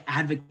in order to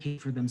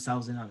advocate for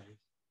themselves and others.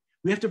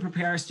 We have to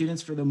prepare our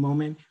students for the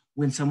moment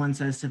when someone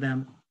says to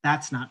them,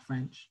 that's not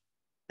French,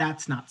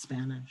 that's not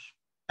Spanish,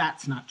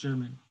 that's not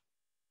German.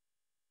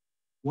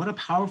 What a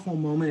powerful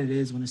moment it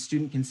is when a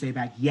student can say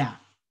back, yeah,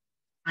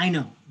 I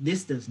know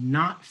this does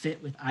not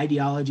fit with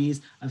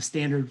ideologies of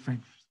standard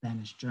French,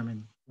 Spanish,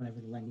 German, whatever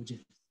the language is,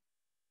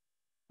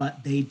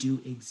 but they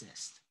do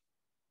exist.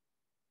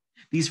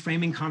 These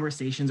framing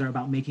conversations are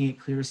about making it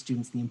clear to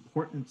students the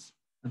importance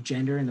of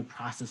gender in the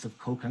process of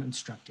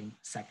co-constructing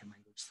a second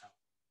language self.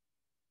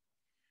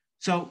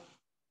 So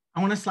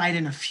I want to slide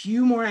in a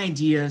few more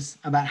ideas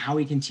about how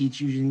we can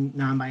teach using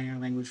non-binary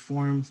language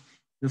forms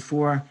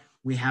before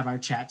we have our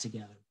chat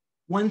together.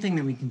 One thing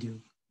that we can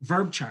do,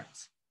 verb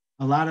charts.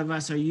 A lot of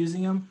us are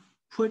using them.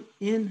 Put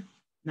in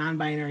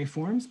non-binary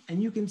forms,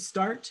 and you can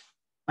start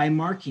by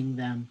marking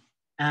them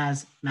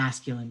as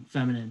masculine,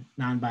 feminine,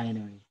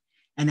 non-binary.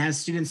 And as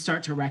students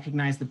start to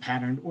recognize the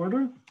patterned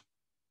order,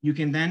 you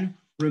can then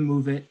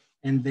remove it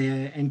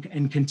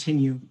and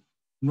continue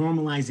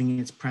normalizing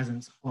its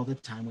presence all the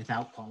time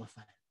without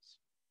qualifiers.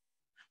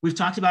 We've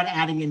talked about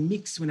adding in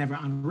mix whenever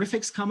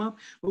honorifics come up,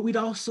 but we'd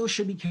also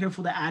should be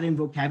careful to add in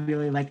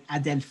vocabulary like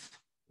adelph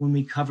when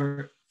we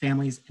cover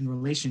families and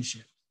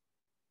relationships.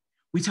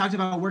 We talked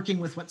about working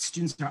with what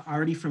students are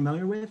already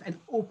familiar with and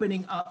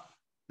opening up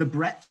the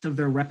breadth of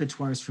their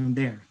repertoires from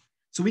there.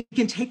 So we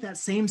can take that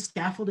same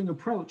scaffolding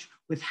approach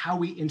with how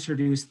we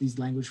introduce these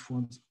language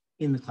forms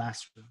in the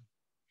classroom.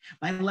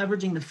 By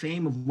leveraging the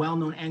fame of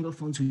well-known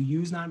Anglophones who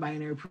use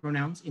non-binary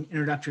pronouns in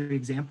introductory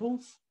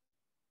examples,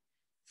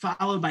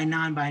 followed by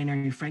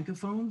non-binary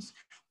Francophones,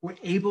 we're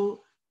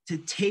able to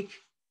take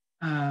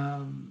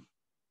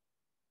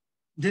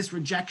this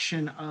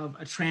rejection of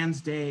a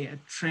trans day, a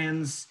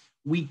trans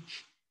week,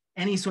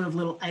 any sort of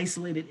little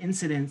isolated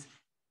incidents,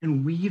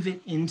 and weave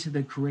it into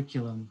the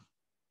curriculum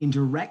in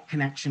direct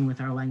connection with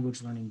our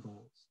language learning goals.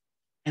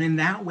 And in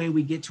that way,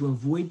 we get to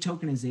avoid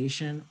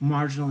tokenization,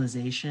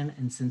 marginalization,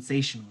 and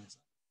sensationalism.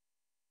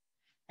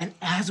 And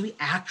as we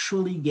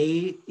actually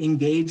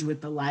engage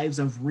with the lives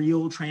of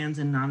real trans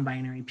and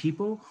non-binary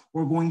people,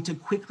 we're going to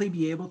quickly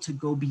be able to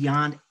go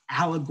beyond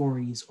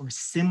allegories or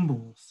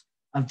symbols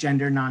of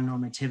gender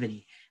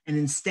non-normativity. And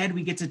instead,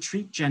 we get to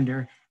treat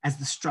gender as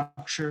the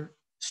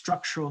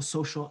structural,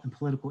 social, and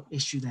political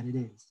issue that it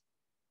is.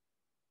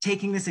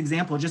 Taking this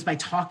example, just by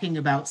talking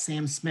about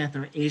Sam Smith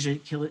or Asia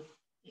Kate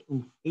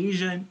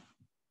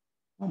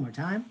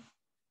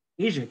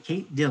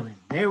Dillon,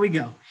 there we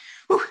go.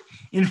 Whew.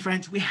 In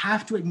French, we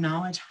have to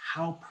acknowledge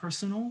how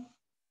personal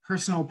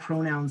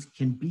pronouns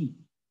can be.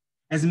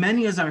 As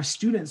many as our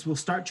students will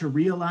start to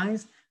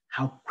realize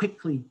how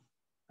quickly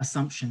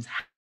assumptions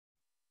happen.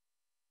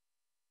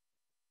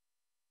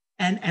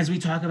 And as we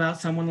talk about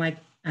someone like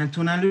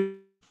Antonin,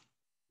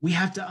 we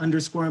have to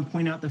underscore and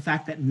point out the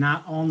fact that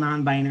not all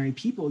non-binary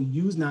people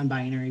use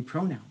non-binary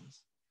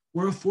pronouns.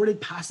 We're afforded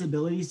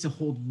possibilities to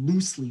hold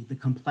loosely the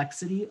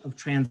complexity of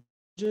trans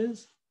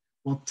languages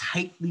while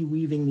tightly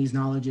weaving these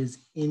knowledges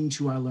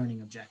into our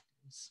learning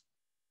objectives.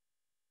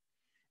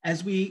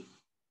 As we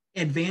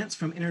advance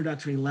from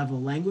introductory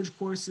level language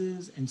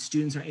courses and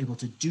students are able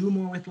to do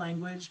more with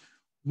language,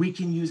 we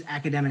can use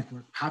academic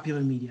work,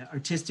 popular media,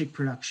 artistic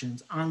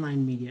productions,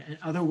 online media, and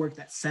other work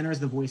that centers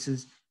the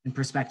voices and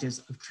perspectives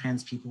of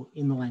trans people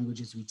in the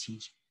languages we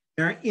teach.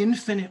 There are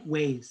infinite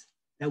ways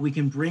that we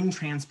can bring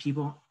trans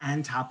people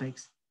and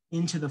topics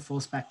into the full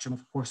spectrum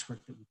of coursework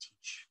that we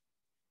teach,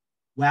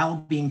 while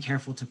being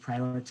careful to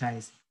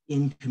prioritize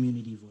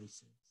in-community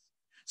voices.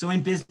 So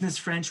in business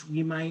French,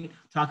 we might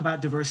talk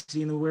about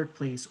diversity in the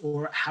workplace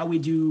or how we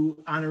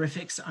do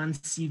honorifics on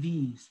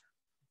CVs.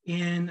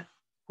 In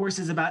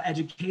courses about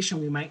education,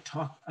 we might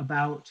talk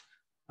about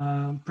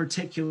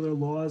particular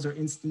laws or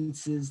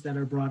instances that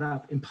are brought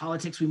up. In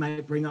politics, we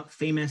might bring up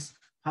famous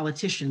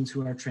politicians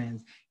who are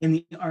trans. In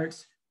the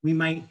arts, we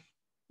might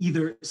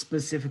either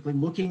specifically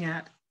looking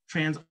at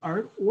trans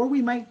art, or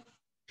we might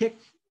pick,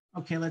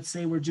 okay, let's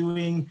say we're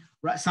doing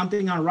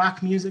something on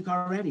rock music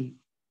already.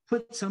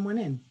 Put someone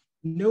in,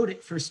 note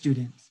it for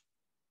students.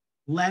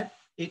 Let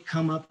it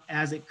come up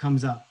as it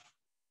comes up.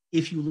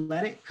 If you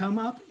let it come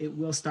up, it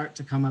will start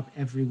to come up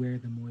everywhere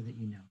the more that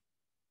you know.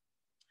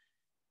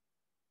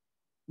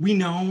 We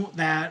know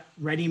that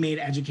ready-made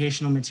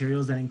educational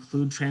materials that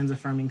include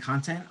trans-affirming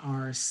content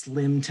are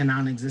slim to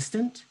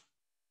non-existent.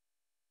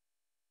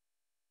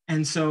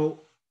 And so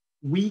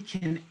we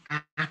can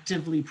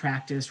actively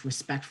practice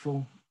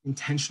respectful,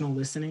 intentional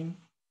listening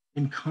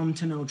and come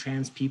to know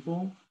trans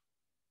people.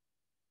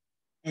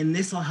 And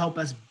this will help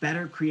us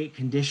better create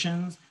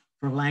conditions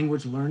for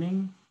language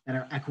learning that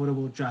are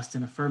equitable, just,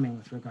 and affirming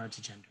with regard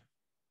to gender.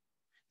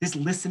 This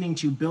listening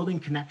to, building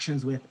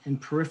connections with,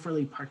 and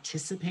peripherally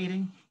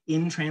participating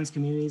in trans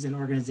communities and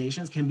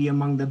organizations can be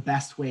among the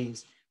best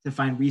ways to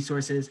find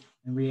resources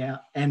and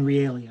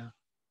realia,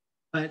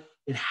 but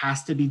it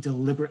has to be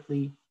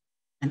deliberately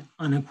and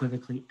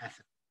unequivocally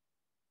ethical,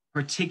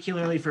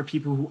 particularly for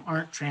people who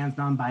aren't trans,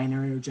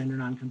 non-binary, or gender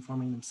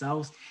non-conforming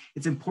themselves.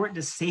 It's important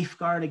to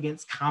safeguard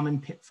against common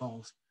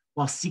pitfalls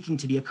while seeking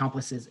to be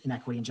accomplices in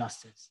equity and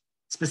justice.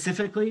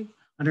 Specifically,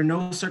 under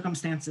no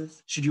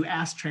circumstances should you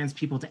ask trans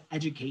people to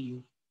educate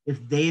you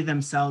if they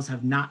themselves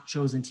have not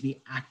chosen to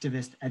be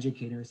activist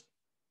educators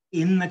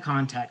in the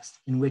context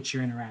in which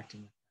you're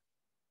interacting with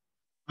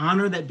them.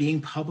 Honor that being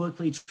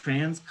publicly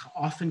trans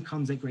often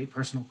comes at great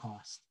personal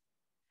cost.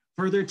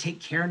 Further, take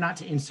care not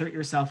to insert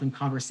yourself in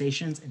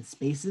conversations and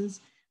spaces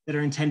that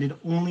are intended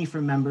only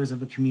for members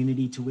of a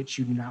community to which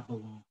you do not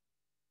belong.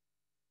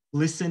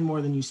 Listen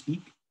more than you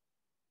speak.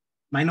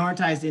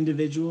 Minoritized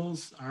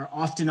individuals are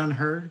often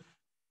unheard,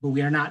 but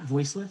we are not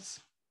voiceless.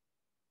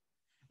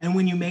 And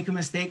when you make a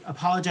mistake,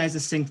 apologize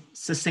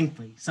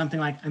succinctly. Something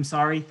like, I'm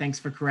sorry, thanks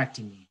for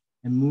correcting me,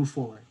 and move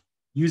forward.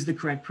 Use the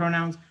correct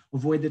pronouns,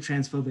 avoid the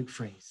transphobic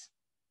phrase.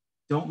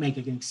 Don't make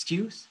an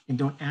excuse, and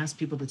don't ask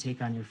people to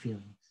take on your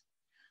feelings.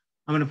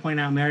 I'm gonna point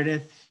out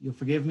Meredith, you'll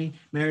forgive me,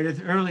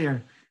 Meredith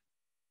earlier,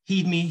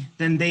 he'd me,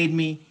 then they'd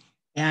me,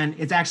 and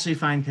it's actually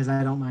fine because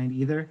I don't mind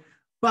either.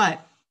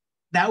 But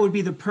that would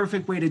be the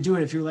perfect way to do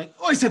it if you're like,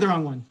 oh, I said the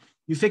wrong one.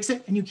 You fix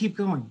it and you keep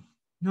going.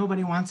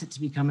 Nobody wants it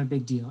to become a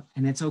big deal,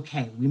 and it's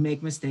okay. We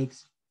make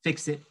mistakes,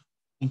 fix it,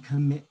 and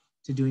commit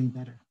to doing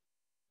better.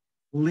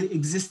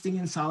 Existing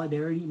in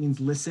solidarity means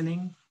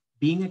listening,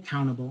 being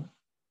accountable,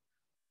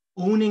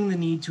 owning the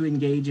need to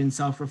engage in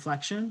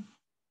self-reflection,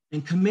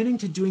 and committing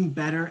to doing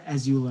better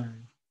as you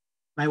learn.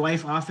 My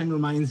wife often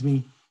reminds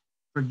me,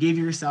 forgive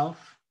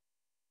yourself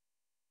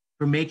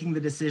for making the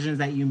decisions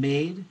that you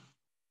made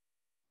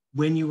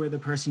when you were the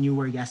person you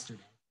were yesterday,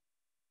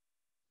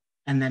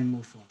 and then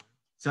move forward.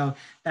 So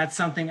that's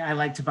something I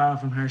like to borrow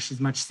from her.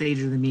 She's much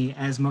sager than me,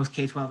 as most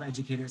K-12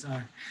 educators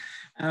are.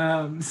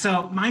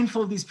 So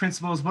mindful of these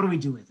principles, what do we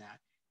do with that?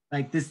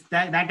 Like this,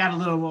 that got a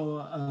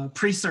little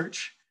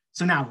pre-search.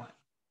 So now what?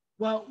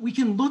 Well, we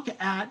can look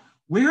at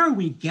where are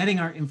we getting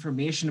our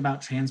information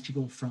about trans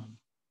people from?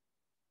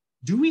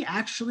 Do we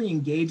actually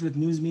engage with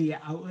news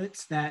media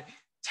outlets that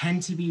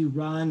tend to be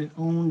run and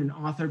owned and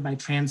authored by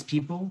trans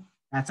people?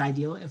 That's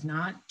ideal. If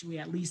not, do we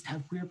at least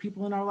have queer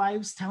people in our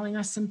lives telling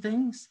us some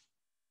things?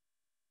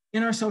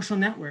 In our social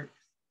networks,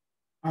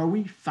 are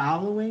we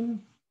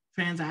following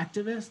trans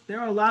activists? There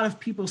are a lot of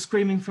people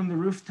screaming from the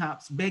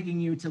rooftops,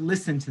 begging you to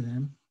listen to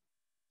them.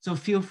 So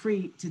feel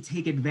free to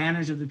take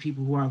advantage of the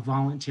people who are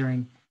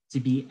volunteering to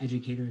be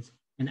educators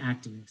and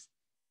activists.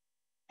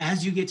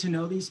 As you get to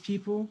know these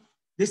people,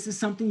 this is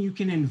something you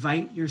can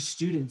invite your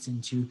students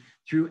into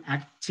through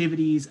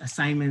activities,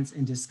 assignments,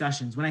 and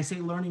discussions. When I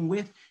say learning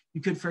with, you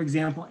could, for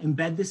example,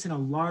 embed this in a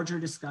larger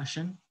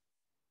discussion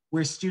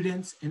where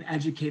students and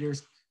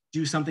educators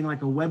do something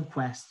like a web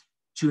quest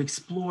to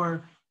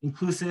explore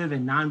inclusive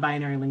and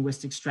non-binary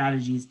linguistic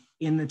strategies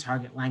in the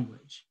target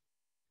language.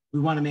 We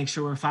want to make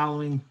sure we're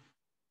following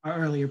our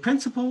earlier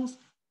principles.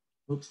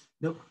 Oops,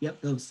 nope,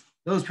 yep, those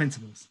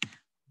principles.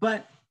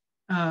 But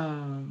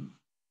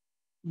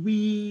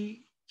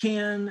we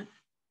can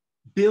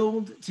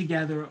build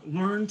together,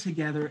 learn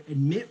together,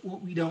 admit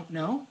what we don't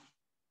know.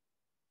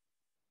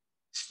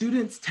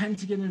 Students tend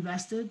to get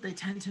invested. They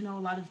tend to know a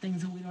lot of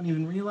things that we don't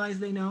even realize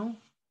they know.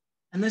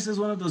 And this is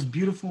one of those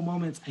beautiful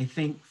moments, I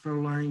think, for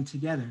learning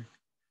together.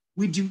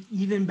 We do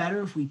even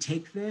better if we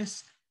take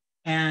this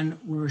and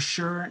we're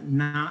sure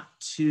not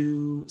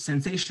to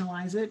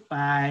sensationalize it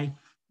by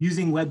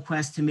using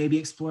WebQuest to maybe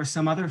explore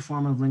some other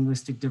form of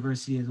linguistic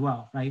diversity as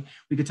well, right?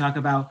 We could talk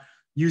about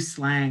use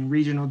slang,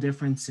 regional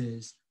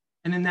differences.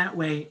 And in that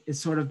way, it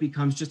sort of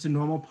becomes just a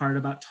normal part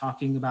about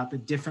talking about the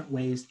different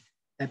ways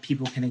that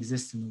people can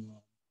exist in the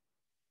world.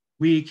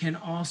 We can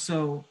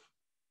also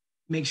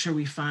make sure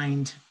we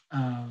find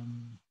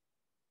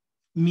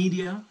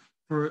media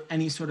for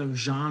any sort of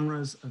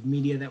genres of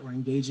media that we're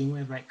engaging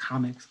with, right?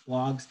 Comics,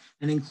 blogs,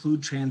 and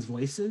include trans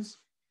voices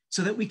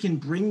so that we can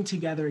bring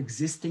together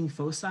existing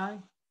foci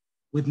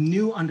with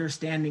new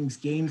understandings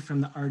gained from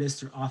the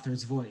artist or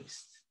author's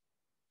voice.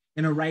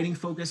 In a writing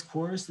focused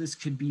course, this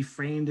could be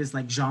framed as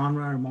like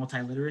genre or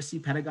multiliteracy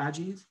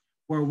pedagogies,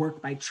 where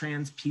work by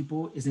trans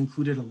people is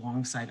included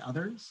alongside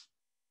others.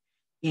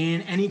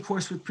 In any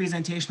course with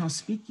presentational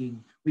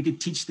speaking, we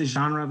could teach the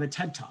genre of a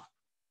TED Talk.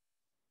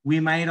 We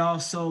might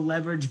also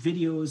leverage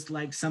videos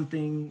like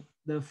something,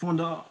 the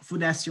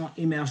Fondation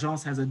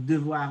Emergence has a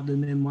devoir de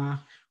mémoire,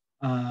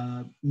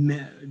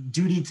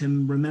 duty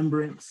to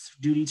remembrance,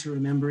 duty to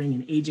remembering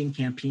an aging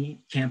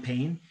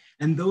campaign.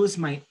 And those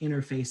might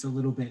interface a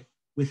little bit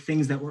with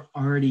things that we're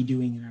already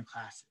doing in our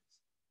classes.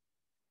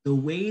 The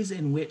ways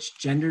in which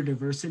gender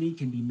diversity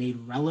can be made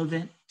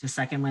relevant to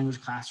second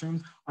language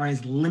classrooms are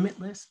as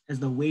limitless as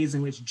the ways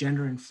in which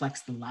gender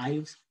inflects the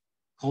lives,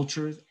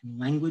 cultures, and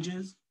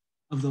languages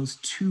of those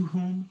to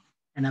whom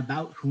and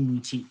about whom we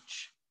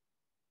teach.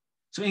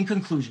 So in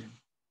conclusion,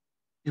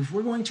 if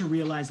we're going to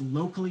realize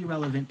locally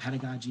relevant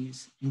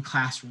pedagogies in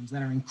classrooms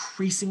that are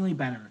increasingly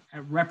better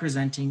at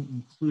representing,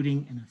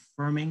 including, and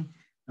affirming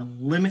the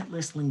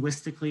limitless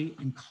linguistically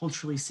and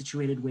culturally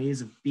situated ways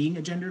of being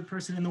a gendered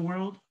person in the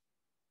world,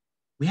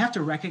 we have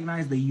to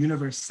recognize the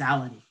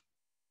universality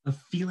of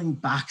feeling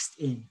boxed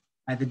in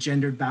by the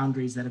gendered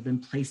boundaries that have been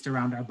placed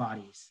around our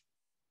bodies,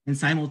 and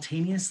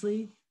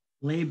simultaneously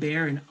lay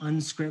bare and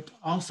unscript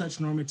all such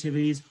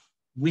normativities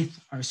with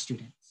our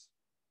students.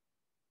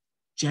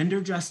 Gender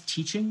just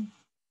teaching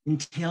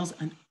entails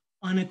an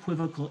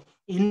unequivocal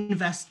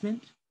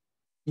investment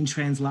in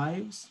trans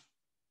lives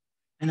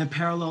and a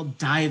parallel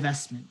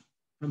divestment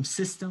from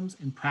systems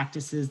and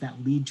practices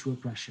that lead to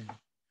oppression.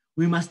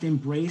 We must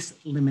embrace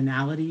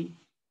liminality,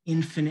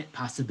 infinite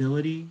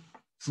possibility,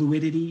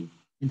 fluidity,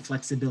 and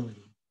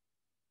flexibility.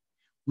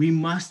 We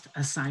must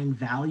assign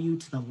value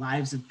to the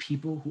lives of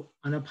people who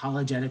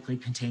unapologetically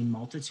contain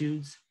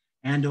multitudes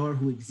and/or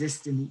who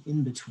exist in the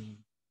in-between.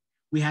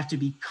 We have to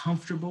be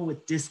comfortable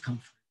with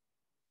discomfort,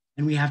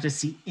 and we have to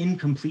see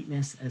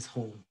incompleteness as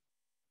whole.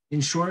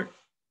 In short,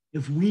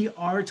 if we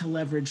are to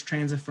leverage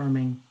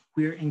trans-affirming,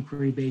 queer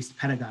inquiry-based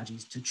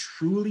pedagogies to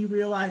truly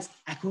realize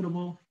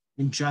equitable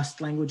and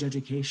just language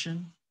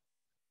education,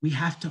 we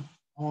have to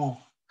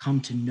all come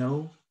to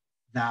know,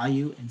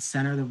 value, and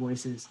center the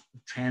voices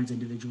of trans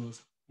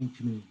individuals and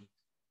communities.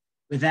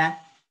 With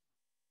that,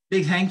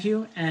 big thank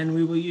you, and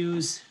we will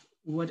use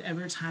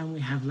whatever time we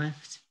have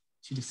left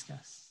to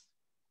discuss.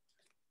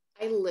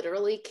 I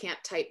literally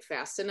can't type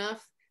fast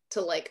enough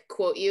to like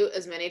quote you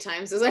as many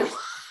times as I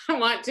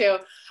want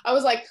to. I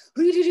was like,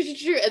 and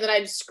then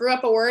I'd screw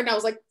up a word and I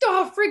was like,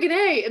 oh, friggin'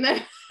 A. And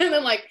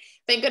then like,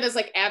 thank goodness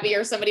like Abby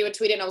or somebody would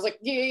tweet it and I was like,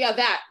 yeah,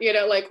 that, you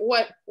know, like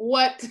what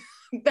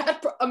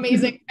that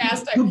amazing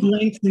fast. Put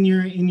blanks in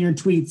your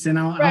tweets and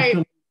I'll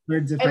fill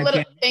words if I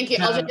can. Thank you.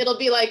 It'll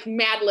be like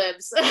Mad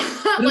Libs.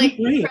 Like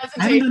great.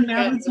 I haven't done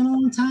Mad Libs in a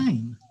long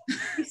time.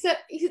 He said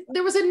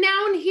there was a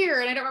noun here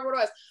and I don't remember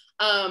what it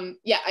was.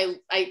 Yeah,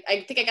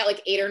 I think I got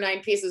like 8 or 9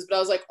 pieces, but I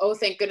was like, oh,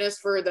 thank goodness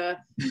for the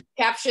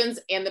captions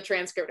and the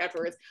transcript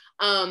afterwards.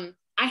 I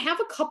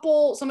have a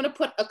couple, so I'm going to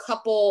put a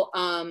couple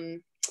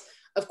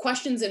of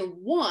questions in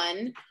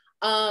one.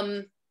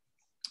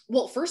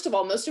 Well, first of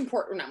all,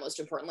 not most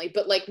importantly,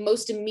 but like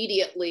most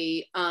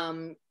immediately,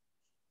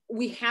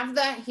 we have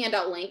the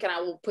handout link and I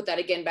will put that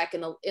again back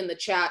in the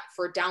chat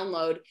for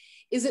download.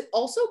 Is it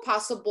also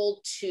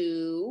possible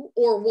to,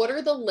 or what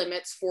are the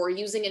limits for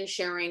using and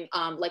sharing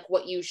like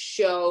what you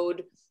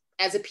showed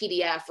as a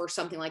PDF or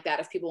something like that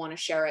if people want to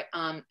share it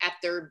at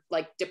their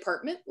like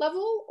department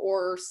level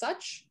or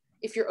such,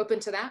 if you're open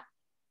to that?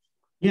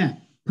 Yeah,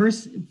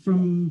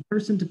 from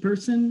person to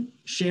person,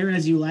 share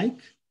as you like.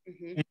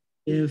 Mm-hmm.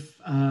 If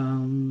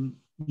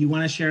you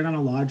want to share it on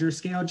a larger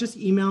scale, just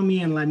email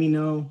me and let me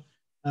know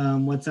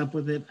what's up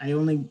with it.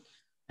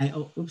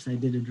 Oops, I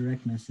did a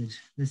direct message.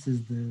 This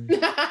is the...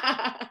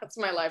 That's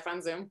my life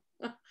on Zoom.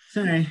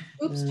 Sorry.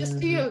 Oops, just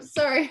to you,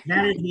 sorry.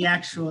 That is the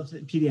actual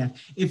PDF.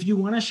 If you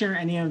want to share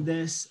any of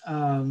this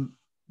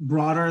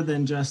broader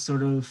than just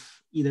sort of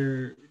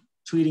either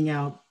tweeting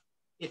out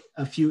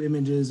a few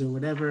images or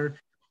whatever,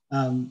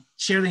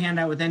 share the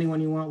handout with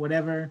anyone you want,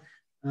 whatever.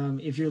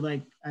 If you're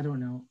like, I don't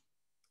know,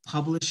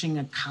 publishing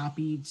a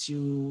copy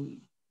to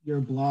your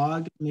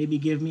blog, maybe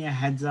give me a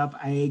heads up.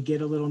 I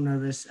get a little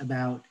nervous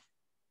about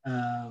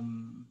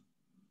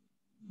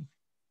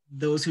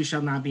those who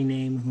shall not be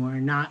named who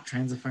are not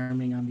trans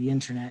affirming on the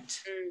internet.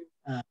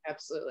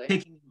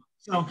 Absolutely.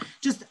 So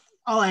just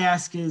all I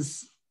ask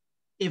is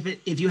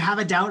if you have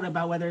a doubt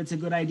about whether it's a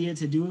good idea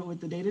to do it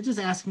with the data, just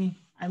ask me.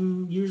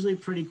 I'm usually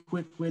pretty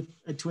quick with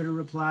a Twitter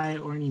reply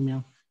or an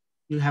email.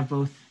 You have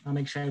both. I'll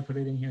make sure I put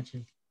it in here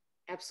too.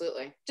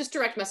 Absolutely. Just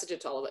direct message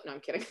it to all of it. No,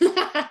 I'm kidding.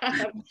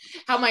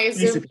 How my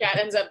Zoom chat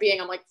ends up being,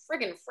 I'm like,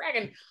 fragging.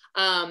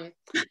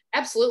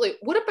 Absolutely.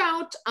 What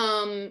about,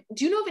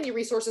 do you know of any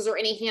resources or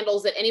any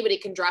handles that anybody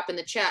can drop in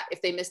the chat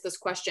if they missed this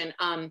question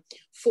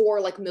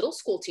for like middle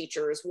school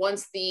teachers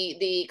once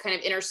the kind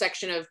of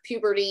intersection of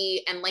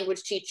puberty and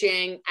language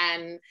teaching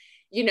and,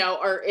 you know,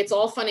 it's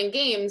all fun and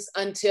games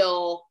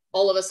until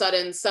all of a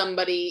sudden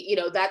somebody, you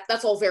know,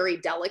 that's all very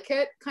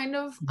delicate kind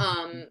of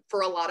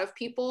for a lot of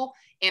people.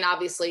 And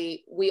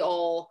obviously we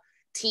all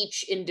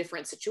teach in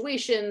different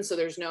situations. So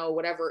there's no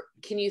whatever.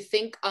 Can you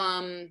think,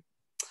 do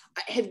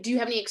you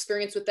have any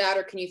experience with that?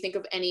 Or can you think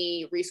of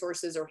any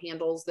resources or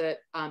handles that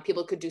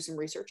people could do some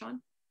research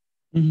on?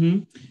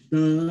 Mm-hmm.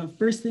 The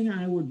first thing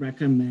I would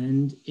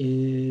recommend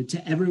is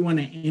to everyone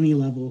at any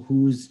level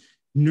who's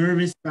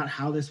nervous about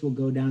how this will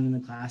go down in the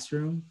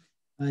classroom.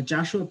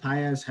 Joshua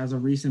Paez has a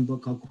recent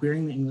book called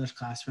Queering the English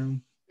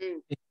Classroom.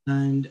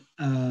 And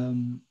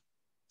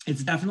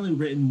it's definitely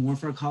written more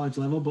for a college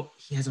level, but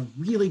he has a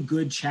really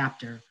good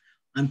chapter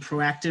on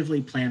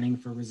proactively planning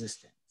for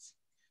resistance.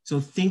 So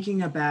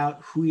thinking about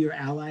who your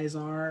allies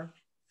are,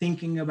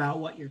 thinking about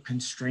what your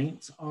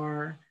constraints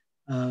are.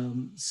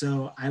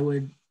 So I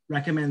would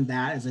recommend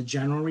that as a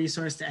general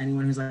resource to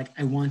anyone who's like,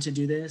 I want to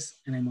do this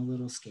and I'm a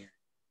little scared.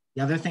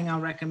 The other thing I'll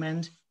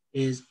recommend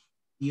is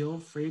feel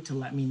free to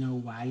let me know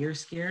why you're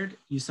scared.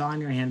 You saw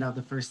in your handout,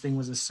 the first thing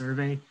was a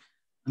survey.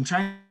 I'm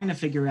trying to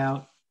figure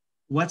out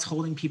what's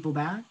holding people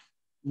back,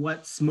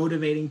 what's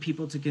motivating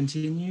people to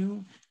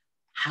continue,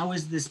 how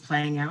is this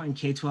playing out in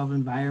K-12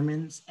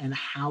 environments, and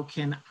how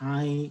can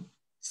I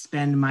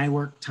spend my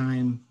work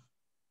time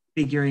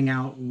figuring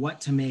out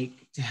what to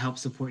make to help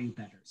support you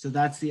better. So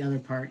that's the other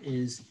part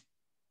is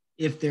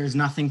if there's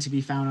nothing to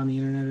be found on the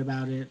internet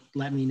about it,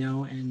 let me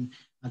know and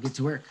I'll get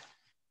to work.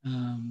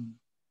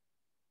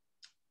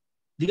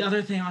 The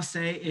other thing I'll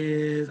say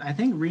is, I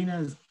think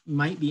Rena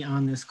might be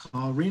on this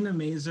call. Rena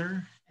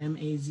Mazur,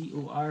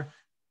 M-A-Z-O-R.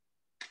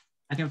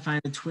 I can find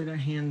a Twitter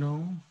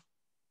handle.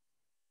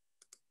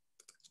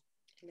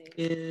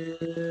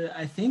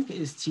 I think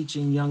is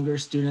teaching younger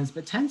students,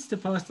 but tends to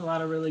post a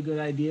lot of really good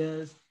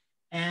ideas.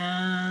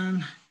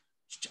 And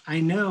I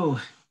know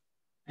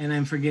and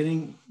I'm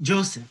forgetting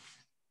Joseph.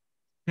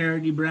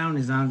 Parody Brown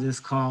is on this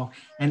call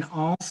and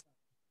also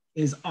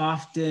is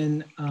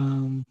often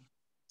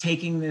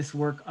taking this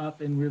work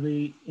up in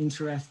really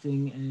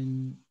interesting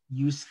and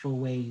useful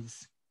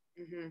ways.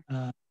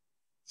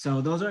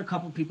 So those are a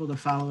couple people to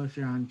follow if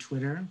you're on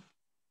Twitter.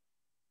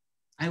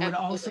 I would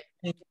also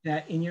think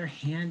that in your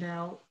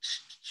handout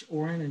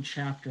or in a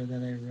chapter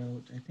that I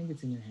wrote, I think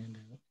it's in your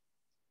handout.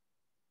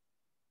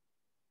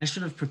 I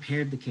should have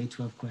prepared the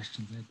K-12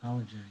 questions. I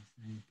apologize.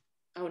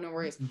 Oh, no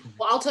worries.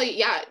 Well, I'll tell you,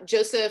 yeah,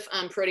 Joseph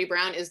Parody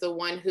Brown is the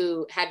one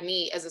who had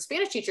me as a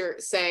Spanish teacher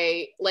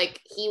say, like,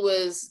 he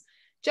was,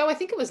 Joe, I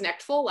think it was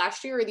NECTFL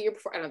last year or the year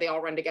before. I don't know, they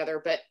all run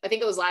together, but I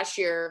think it was last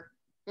year,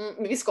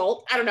 maybe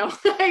Skolt. I don't know.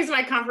 He's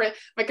my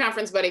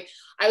conference buddy.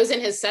 I was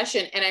in his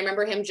session and I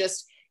remember him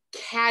just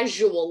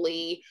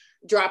casually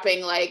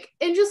dropping like,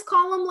 and just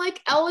call them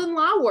like Ellen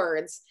Law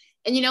words.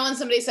 And you know, when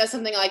somebody says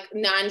something like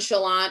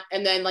nonchalant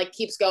and then like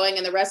keeps going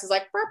and the rest is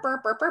like, burp,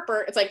 burp, burp, burp,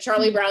 burp. It's like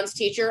Charlie Brown's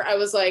teacher. I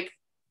was like,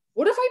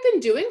 what have I been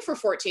doing for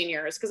 14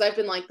 years? Because I've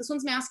been like, this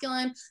one's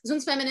masculine, this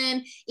one's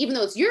feminine, even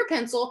though it's your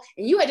pencil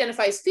and you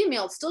identify as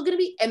female, it's still going to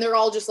be, and they're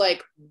all just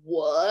like,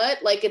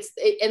 what? Like it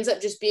ends up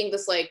just being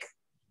this like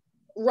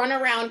run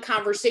around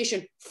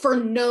conversation for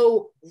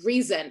no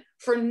reason,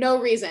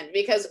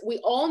 because we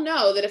all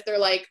know that if they're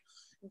like,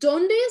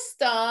 ¿Dónde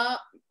está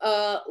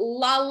la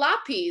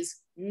lápiz?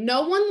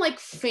 No one like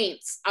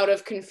faints out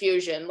of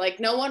confusion. Like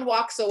no one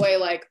walks away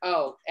like,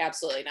 oh,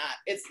 absolutely not.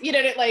 It's, you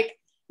know, like,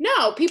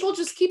 no, people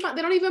just keep on,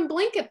 they don't even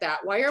blink at that.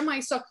 Why am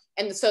I so,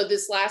 and so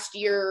this last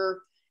year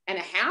and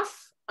a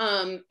half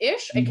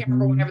ish, I can't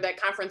remember whenever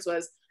that conference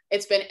was,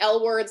 it's been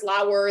L words,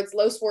 la words,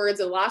 los words,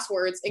 and las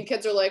words, and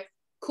kids are like,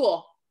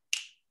 cool.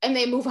 And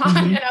they move on.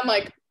 And I'm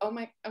like, oh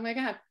my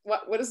God,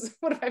 what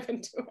have I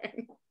been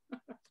doing?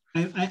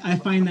 I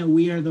find that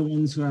we are the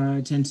ones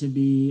who tend to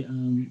be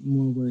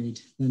more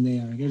worried than they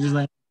are. They're just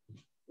like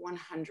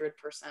 100%.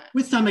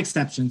 With some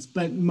exceptions,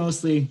 but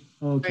mostly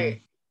okay.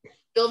 Right.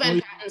 Bill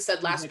Van Patten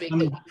said last week that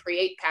we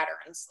create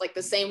patterns, like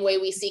the same way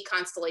we see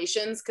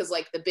constellations, because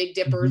like the Big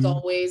Dipper is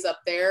always up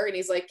there. And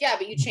he's like, yeah,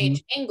 but you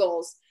change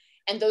angles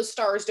and those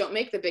stars don't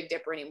make the Big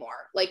Dipper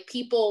anymore. Like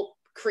people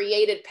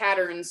created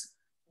patterns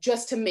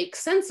just to make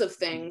sense of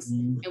things.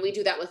 And we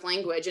do that with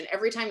language. And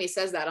every time he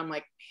says that, I'm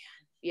like,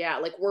 man, yeah,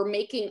 like we're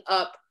making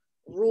up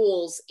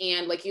rules.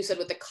 And like you said,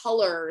 with the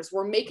colors,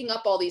 we're making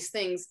up all these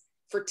things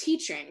for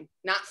teaching,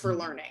 not for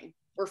learning.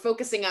 We're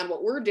focusing on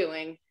what we're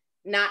doing,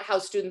 not how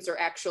students are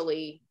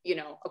actually, you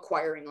know,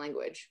 acquiring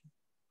language.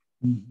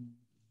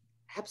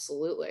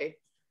 Absolutely.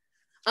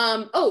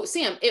 Oh,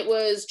 Sam, it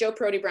was Joe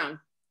Parody Brown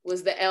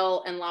was the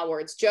L and law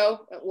words.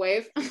 Joe,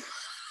 wave.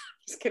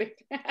 Just kidding.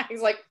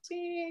 He's like,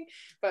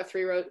 about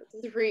three rows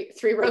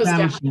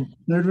down.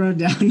 Third row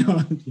down.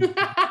 No.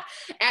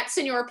 At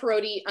Senor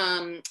Parody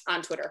on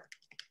Twitter.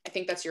 I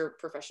think that's your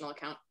professional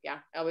account. Yeah,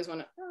 I always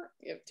want to,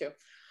 you have two.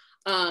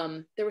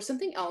 There was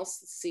something else.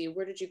 Let's see,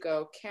 where did you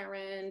go?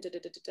 Karen,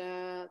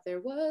 there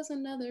was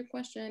another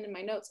question in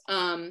my notes.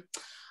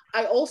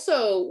 I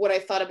also, what I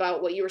thought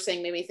about what you were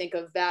saying made me think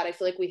of that. I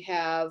feel like we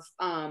have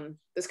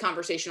this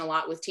conversation a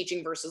lot with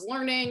teaching versus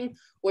learning.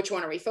 Which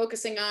one are we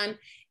focusing on?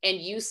 And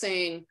you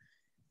saying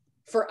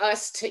for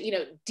us to, you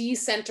know,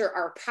 decenter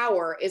our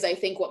power is, I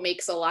think, what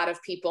makes a lot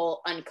of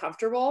people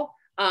uncomfortable.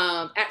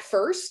 At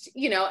first,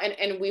 you know,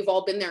 and we've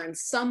all been there in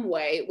some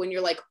way when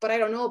you're like, but I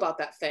don't know about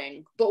that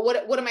thing. But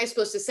what am I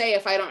supposed to say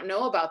if I don't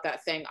know about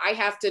that thing? I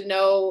have to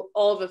know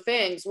all the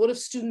things. What if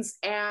students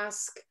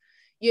ask,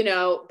 you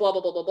know, blah,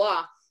 blah, blah, blah,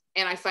 blah.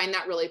 And I find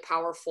that really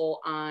powerful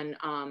on,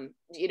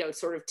 you know,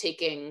 sort of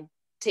taking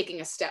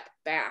a step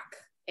back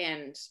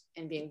and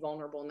being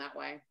vulnerable in that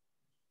way.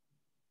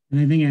 And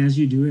I think as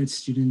you do it,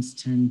 students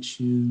tend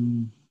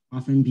to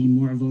often be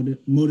more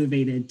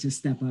motivated to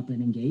step up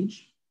and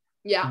engage.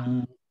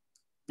 Yeah.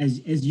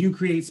 As you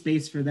create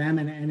space for them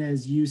and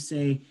as you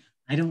say,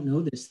 I don't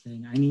know this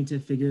thing, I need to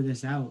figure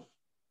this out.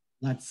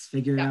 Let's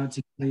figure it out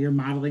together. You're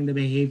modeling the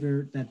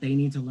behavior that they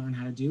need to learn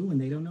how to do when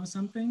they don't know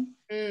something.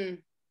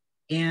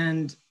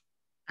 And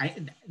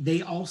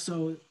they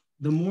also,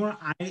 the more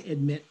I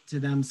admit to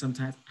them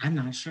sometimes, I'm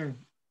not sure.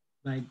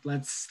 Like,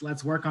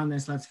 let's work on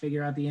this. Let's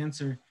figure out the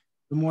answer.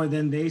 The more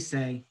then they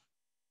say,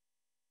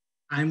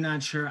 I'm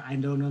not sure. I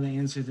don't know the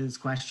answer to this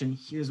question.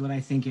 Here's what I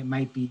think it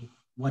might be.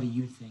 What do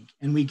you think?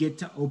 And we get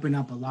to open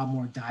up a lot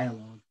more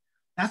dialogue.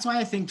 That's why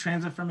I think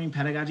trans-affirming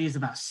pedagogy is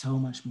about so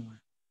much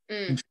more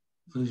than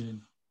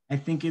inclusion. I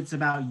think it's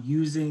about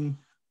using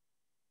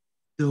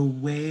the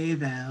way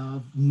that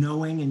of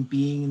knowing and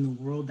being in the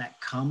world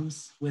that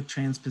comes with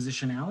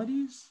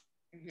transpositionalities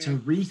to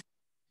rethink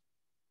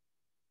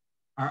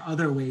our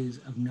other ways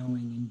of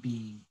knowing and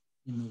being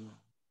in the world.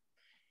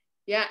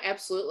 Yeah,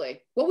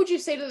 absolutely. What would you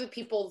say to the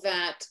people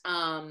that,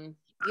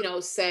 you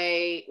know,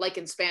 say, like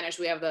in Spanish,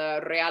 we have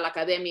the Real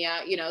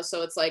Academia, you know,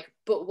 so it's like,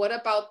 but what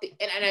about the,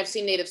 and I've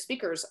seen native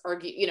speakers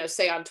argue, you know,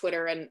 say on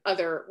Twitter and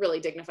other really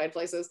dignified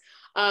places,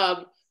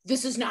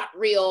 this is not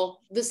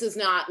real. This is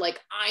not like,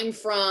 I'm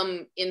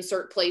from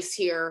insert place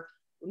here.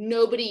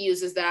 nobody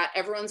uses that.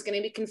 Everyone's going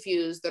to be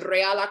confused. The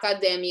Real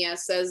Academia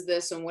says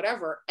this and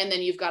whatever. And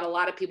then you've got a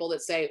lot of people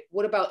that say,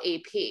 what about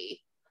AP?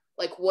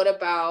 Like, what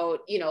about,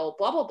 you know,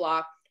 blah, blah,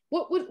 blah.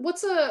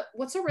 What's a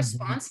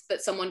response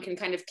that someone can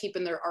kind of keep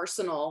in their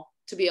arsenal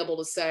to be able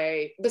to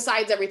say,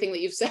 besides everything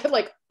that you've said,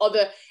 like all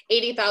the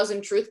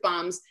 80,000 truth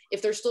bombs,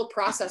 if they're still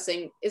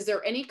processing, is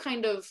there any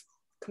kind of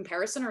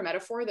comparison or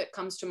metaphor that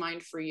comes to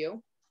mind for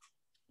you?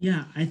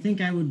 Yeah, I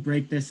think I would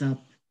break this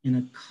up in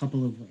a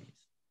couple of ways.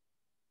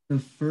 The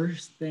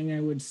first thing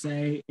I would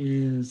say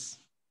is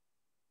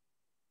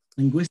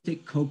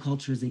linguistic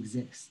co-cultures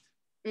exist.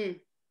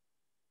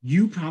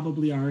 You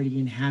probably already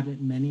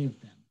inhabit many of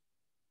them.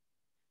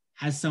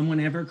 Has someone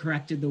ever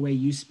corrected the way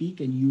you speak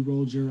and you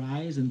rolled your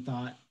eyes and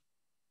thought,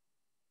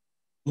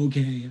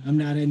 okay, I'm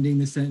not ending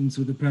the sentence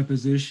with a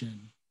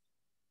preposition?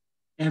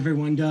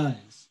 Everyone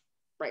does.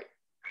 Right.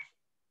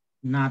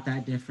 Not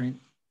that different,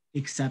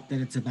 except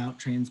that it's about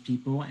trans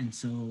people. And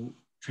so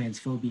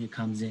transphobia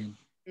comes in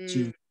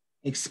to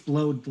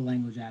explode the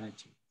language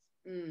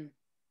attitudes.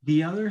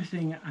 The other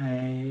thing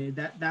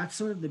that's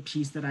sort of the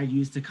piece that I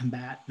use to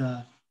combat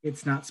the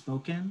it's not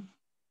spoken.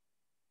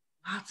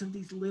 Lots of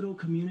these little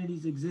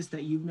communities exist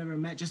that you've never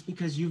met. Just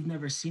because you've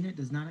never seen it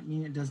does not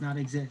mean it does not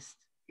exist.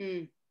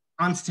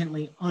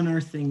 Constantly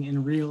unearthing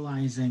and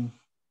realizing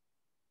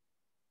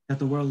that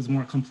the world is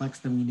more complex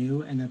than we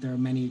knew and that there are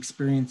many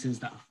experiences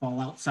that fall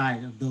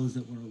outside of those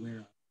that we're aware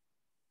of.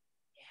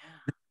 Yeah.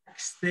 The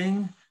next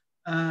thing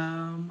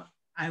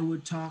I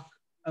would talk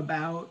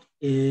about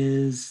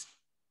is,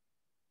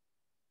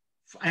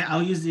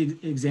 I'll use the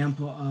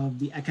example of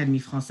the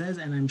Académie Française,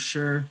 and I'm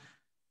sure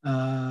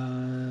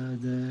the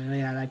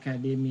Real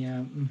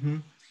Academia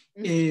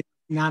is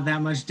not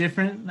that much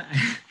different.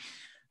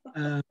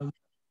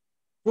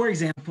 For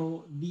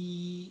example,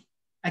 the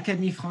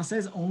Académie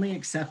Française only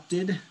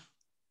accepted,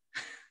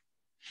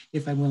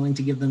 if I'm willing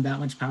to give them that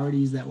much power to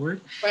use that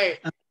word, right,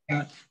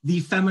 the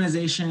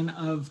feminization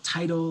of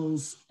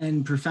titles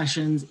and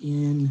professions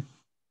in,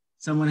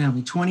 someone help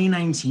me,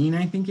 2019,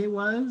 I think it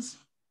was.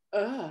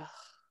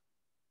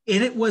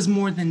 It was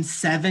more than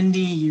 70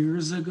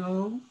 years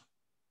ago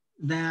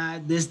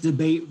that this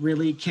debate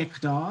really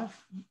kicked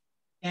off.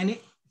 And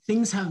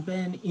things have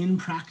been in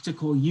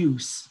practical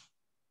use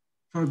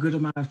for a good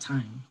amount of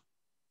time.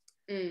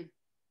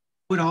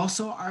 Would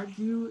also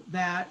argue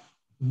that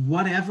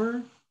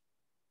whatever,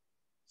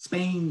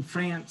 Spain,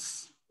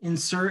 France,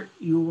 insert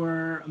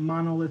your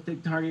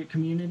monolithic target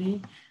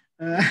community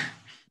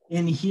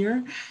in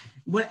here,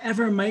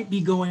 whatever might be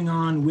going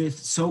on with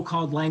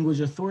so-called language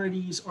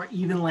authorities or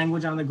even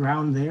language on the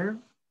ground there,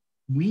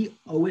 we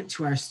owe it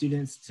to our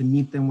students to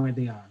meet them where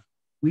they are.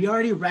 We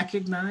already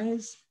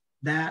recognize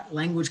that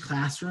language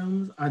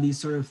classrooms are these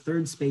sort of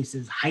third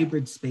spaces,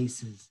 hybrid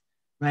spaces,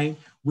 right?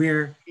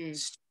 Where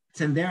students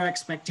and their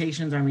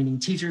expectations are meeting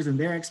teachers and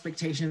their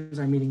expectations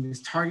are meeting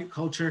this target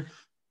culture.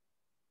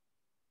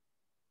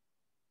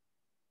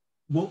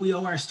 What we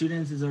owe our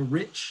students is a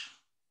rich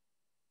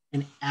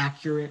and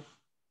accurate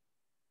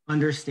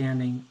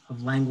understanding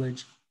of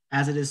language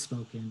as it is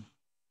spoken.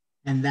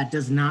 And that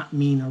does not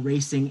mean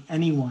erasing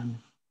anyone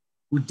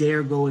who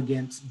dare go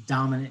against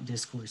dominant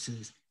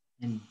discourses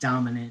and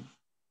dominant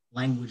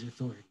language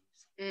authorities.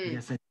 I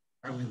guess I'd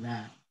start with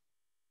that.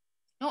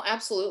 No,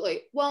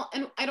 absolutely. Well,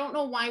 and I don't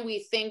know why we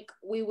think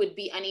we would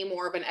be any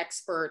more of an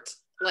expert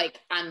like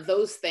on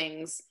those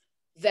things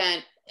than,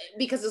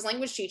 because as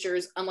language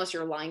teachers, unless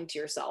you're lying to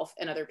yourself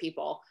and other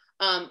people,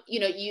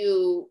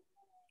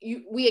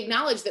 we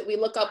acknowledge that we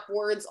look up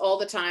words all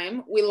the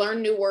time. We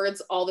learn new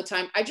words all the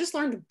time. I just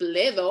learned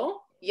bledo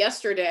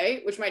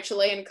yesterday, which my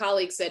Chilean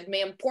colleague said,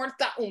 me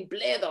importa un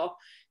bledo.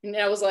 And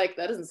I was like,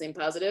 that doesn't seem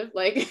positive.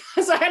 Like,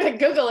 so I had to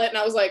Google it and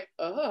I was like,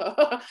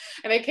 oh,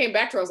 and I came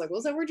back to her. I was like, what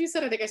was that word you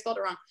said? I think I spelled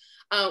it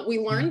wrong. We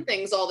learn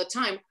things all the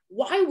time.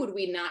 Why would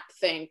we not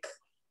think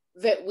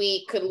that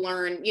we could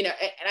learn, and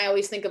I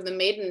always think of the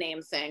maiden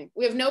name thing.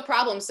 We have no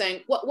problem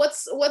saying,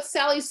 what's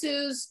Sally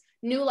Sue's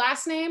new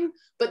last name?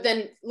 But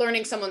then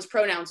learning someone's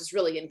pronouns is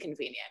really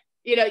inconvenient.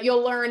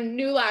 You'll learn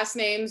new last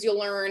names, you'll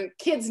learn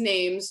kids'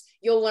 names,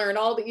 you'll learn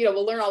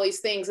we'll learn all these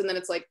things. And then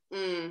it's like,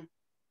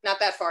 not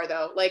that far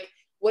though. Like,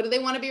 what do they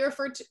want to be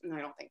referred to? No,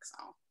 I don't think so.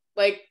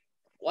 Like,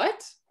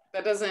 what?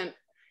 That doesn't,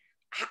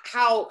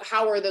 how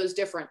are those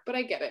different? But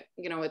I get it.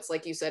 It's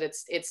like you said,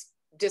 it's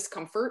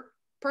discomfort,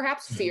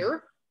 perhaps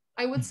fear,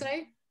 I would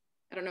say.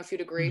 I don't know if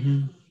you'd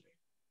agree.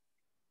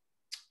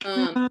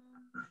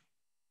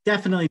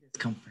 Definitely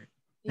discomfort.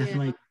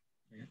 Definitely.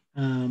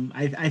 Yeah.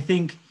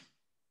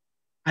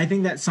 I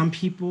think that some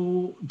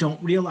people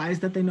don't realize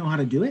that they know how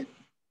to do it.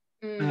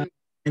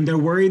 And they're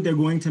worried they're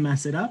going to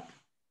mess it up.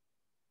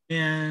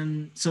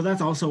 And so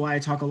that's also why I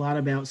talk a lot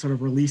about sort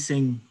of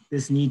releasing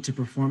this need to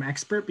perform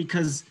expert,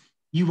 because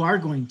you are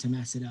going to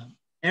mess it up.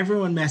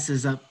 Everyone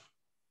messes up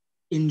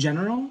in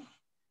general.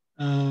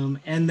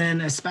 And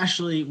then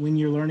especially when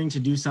you're learning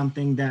to do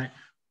something that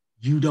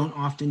you don't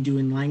often do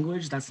in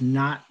language, that's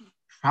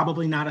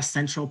probably not a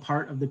central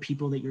part of the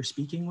people that you're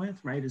speaking with,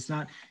 right? It's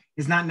not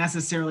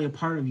necessarily a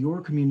part of your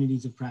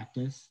communities of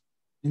practice.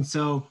 And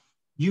so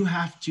you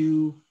have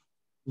to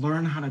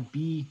learn how to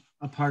be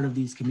a part of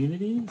these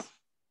communities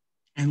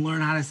and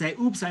learn how to say,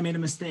 oops, I made a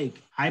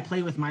mistake. I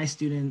play with my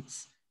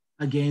students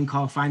a game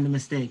called Find the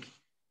Mistake.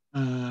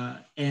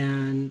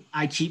 And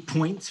I keep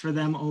points for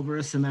them over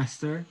a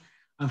semester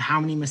of how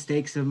many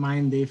mistakes of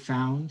mine they've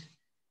found.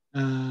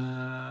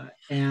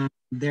 And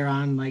they're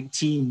on like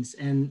teams,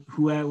 and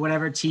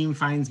whatever team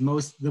finds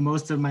the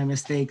most of my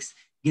mistakes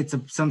gets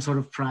some sort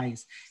of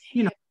prize.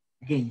 You know,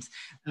 games.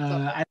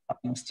 I love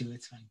games too,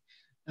 it's fun.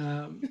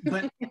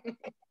 But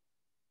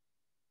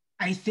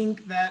I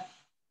think that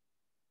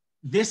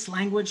this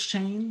language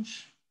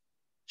change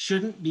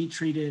shouldn't be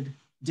treated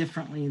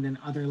differently than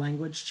other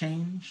language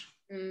change.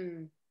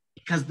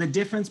 Because the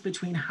difference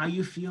between how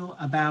you feel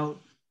about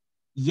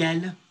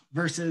yell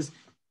versus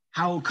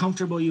how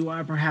comfortable you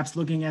are perhaps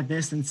looking at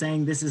this and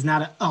saying this is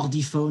not an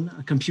ordi phone,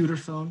 a computer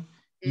phone.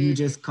 You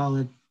just call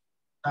it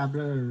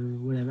tablet or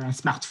whatever, a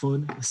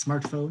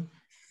smartphone.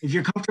 If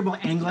you're comfortable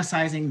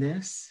anglicizing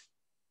this,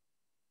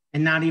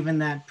 and not even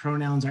that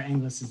pronouns are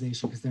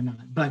anglicization because they're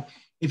not, but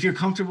if you're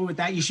comfortable with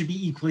that, you should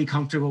be equally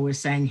comfortable with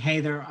saying, hey,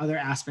 there are other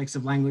aspects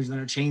of language that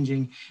are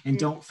changing and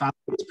don't follow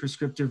these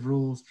prescriptive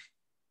rules.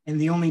 And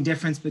the only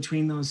difference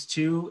between those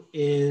two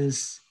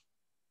is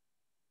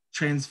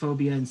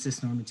transphobia and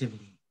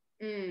cisnormativity.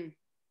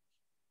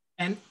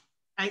 And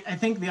I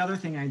think the other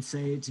thing I'd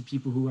say to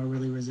people who are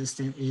really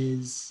resistant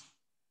is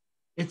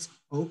it's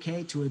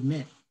okay to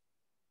admit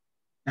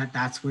that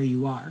that's where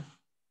you are,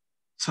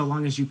 so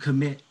long as you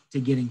commit to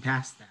getting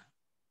past that,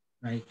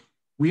 right?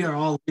 We are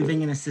all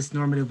living in a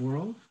cisnormative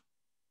world.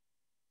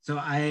 So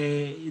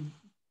I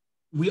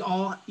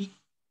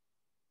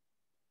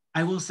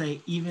will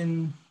say,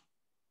 even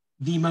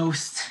the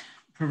most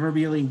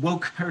proverbially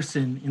woke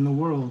person in the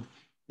world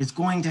is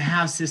going to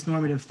have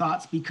cisnormative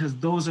thoughts, because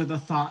those are the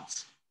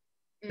thoughts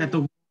that the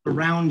world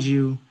around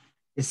you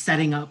is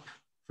setting up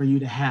for you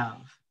to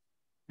have.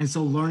 And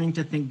so learning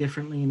to think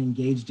differently and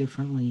engage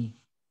differently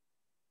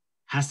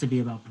has to be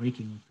about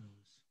breaking with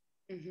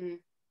those.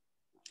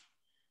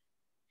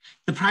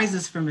 The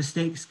prizes for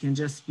mistakes can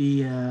just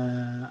be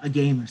a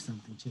game or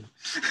something too.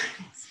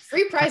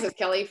 Free prizes,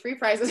 Kelly, free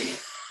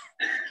prizes.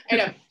 I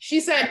know. She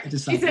said in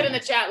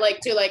the chat, like,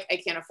 too, like, I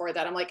can't afford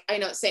that. I'm like, I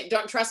know, same.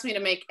 Don't trust me to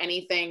make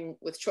anything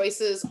with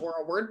choices or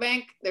a word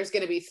bank. There's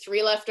going to be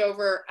 3 left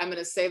over. I'm going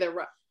to say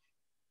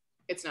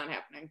it's not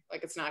happening.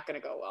 Like, it's not going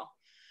to go well.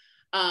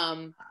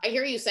 I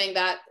hear you saying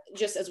that,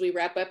 just as we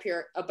wrap up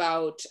here,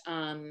 about,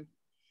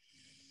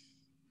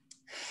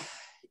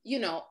 you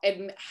know,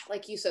 and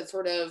like you said,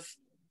 sort of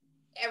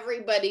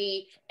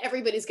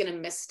everybody's going to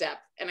misstep.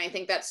 And I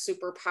think that's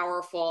super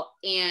powerful.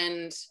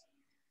 And,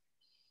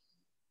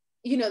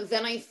 you know,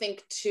 then I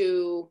think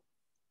to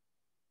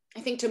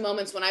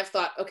moments when I've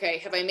thought, okay,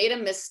 have I made a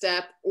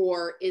misstep,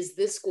 or is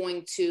this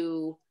going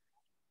to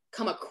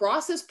come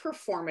across as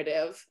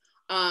performative?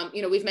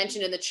 You know, we've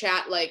mentioned in the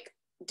chat, like,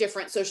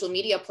 different social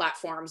media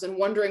platforms, and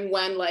wondering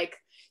when, like,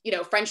 you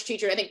know, French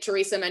teacher, I think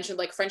Teresa mentioned,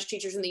 like, French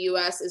teachers in the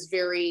US is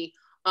very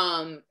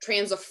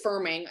trans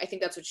affirming. I think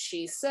that's what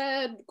she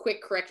said.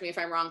 Quick, correct me if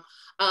I'm wrong.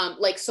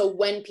 Like, so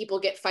when people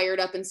get fired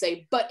up and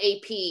say, but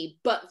AP,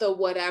 but the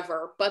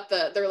whatever, but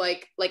they're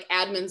like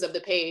admins of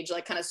the page,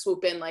 like, kind of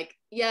swoop in, like,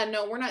 yeah,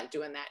 no, we're not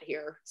doing that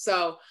here.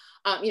 So,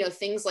 you know,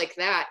 things like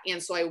that.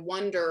 And so I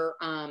wonder,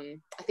 I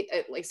think,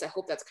 at least I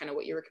hope that's kind of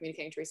what you were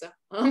communicating, Teresa.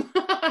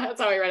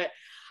 That's how I read it.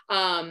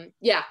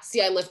 Yeah,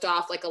 see, I lift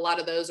off, like, a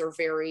lot of those are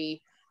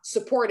very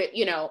supportive,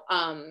 you know,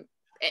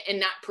 and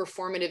not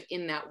performative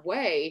in that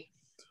way.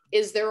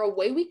 Is there a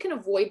way we can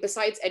avoid,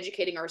 besides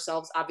educating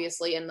ourselves,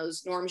 obviously, and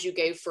those norms you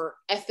gave for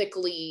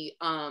ethically,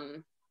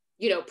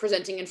 you know,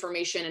 presenting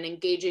information and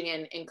engaging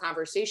in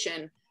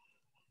conversation?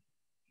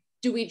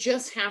 Do we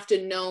just have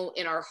to know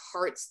in our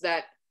hearts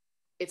that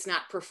it's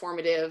not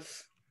performative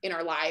in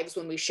our lives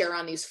when we share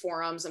on these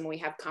forums and when we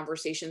have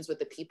conversations with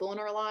the people in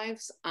our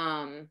lives?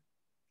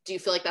 Do you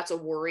feel like that's a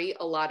worry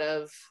a lot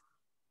of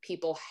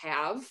people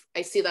have?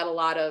 I see that a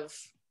lot of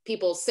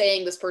people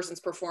saying this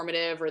person's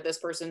performative, or this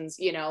person's,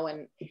 you know,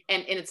 and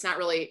it's not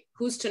really,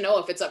 who's to know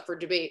if it's up for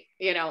debate,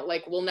 you know,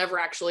 like, we'll never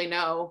actually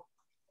know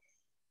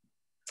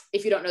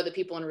if you don't know the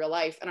people in real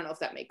life. I don't know if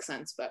that makes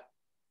sense, but.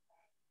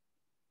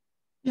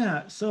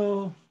 Yeah,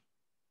 so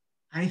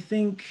I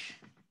think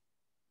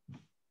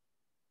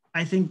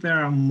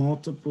there are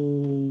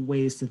multiple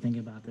ways to think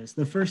about this.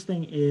 The first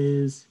thing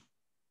is,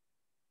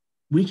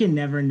 we can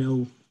never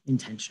know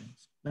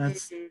intentions.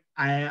 That's,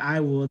 I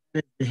will,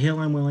 the hill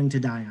I'm willing to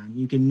die on.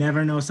 You can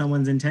never know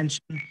someone's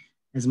intention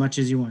as much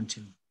as you want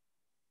to.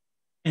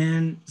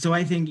 And so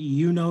I think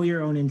you know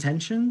your own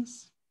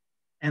intentions.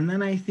 And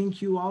then I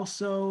think you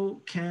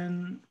also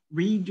can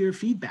read your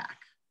feedback.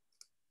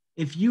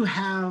 If you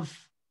have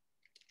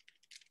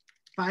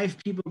 5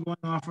 people going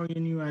off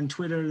on you on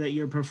Twitter that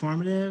you're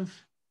performative,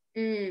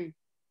 it's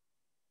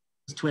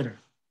Twitter.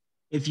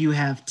 If you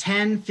have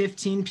 10,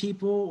 15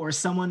 people, or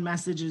someone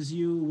messages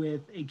you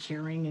with a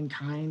caring and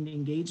kind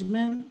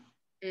engagement,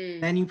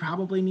 then you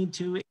probably need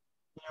to, your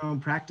own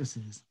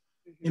practices.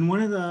 In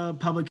one of the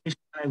publications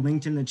I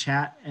linked in the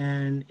chat,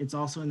 and it's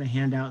also in the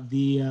handout,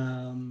 the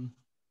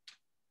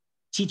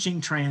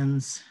Teaching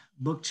Trans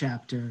book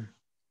chapter.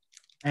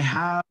 I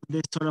have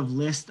this sort of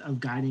list of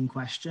guiding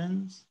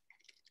questions.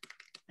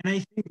 And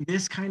I think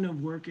this kind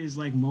of work is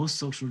like most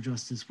social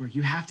justice work.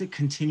 You have to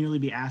continually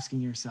be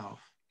asking yourself,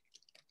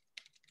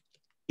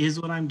 is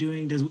what I'm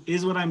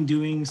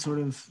doing sort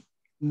of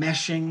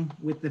meshing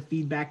with the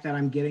feedback that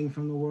I'm getting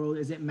from the world?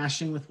 Is it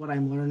meshing with what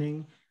I'm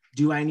learning?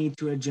 Do I need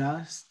to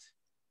adjust?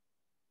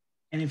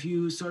 And if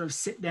you sort of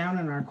sit down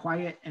and are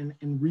quiet and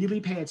really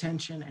pay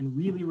attention and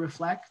really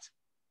reflect,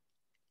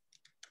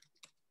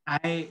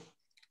 I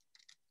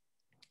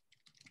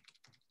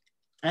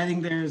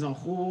think there's a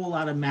whole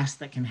lot of mess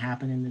that can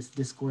happen in this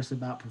discourse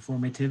about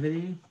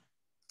performativity.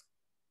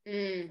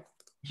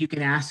 You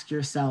can ask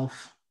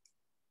yourself,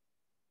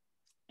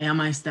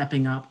 am I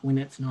stepping up when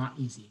it's not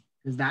easy?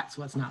 Because that's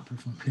what's not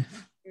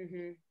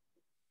performative.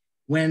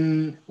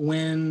 When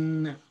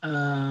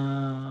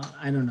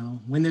I don't know,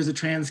 when there's a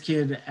trans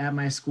kid at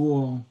my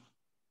school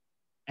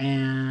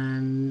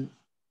and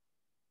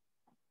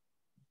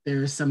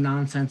there's some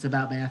nonsense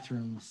about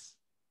bathrooms,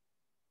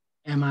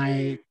 am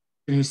I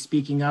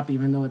speaking up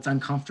even though it's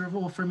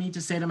uncomfortable for me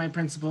to say to my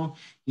principal,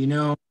 you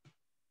know,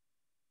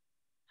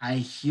 I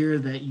hear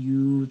that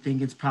you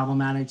think it's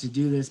problematic to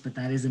do this, but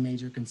that is a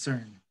major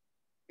concern.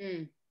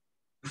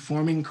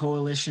 Forming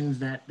coalitions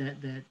that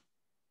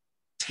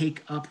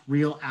take up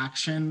real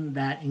action,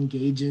 that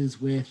engages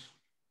with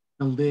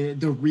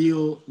the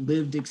real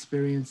lived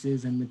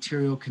experiences and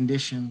material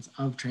conditions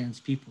of trans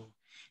people.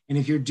 And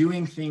if you're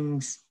doing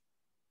things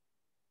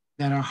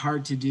that are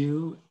hard to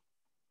do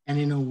and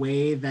in a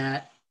way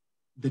that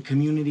the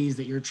communities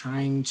that you're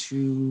trying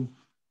to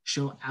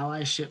show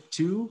allyship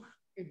to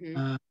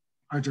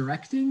are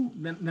directing,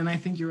 then I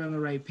think you're on the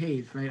right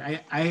page,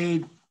 right?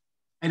 I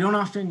don't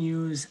often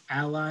use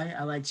ally,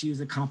 I like to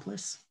use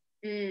accomplice.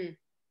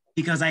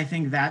 Because I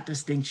think that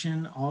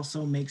distinction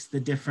also makes the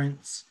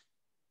difference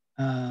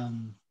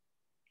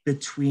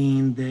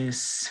between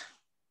this,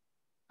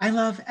 I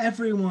love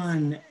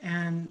everyone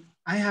and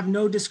I have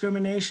no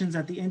discriminations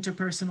at the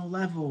interpersonal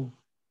level,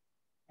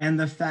 and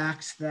the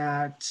fact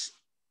that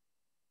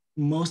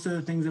most of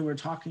the things that we're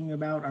talking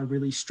about are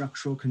really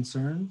structural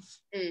concerns,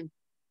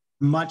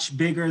 much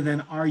bigger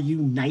than are you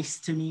nice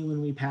to me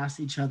when we pass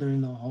each other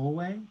in the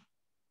hallway,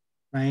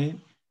 right?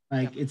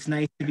 Like, it's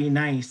nice to be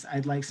nice.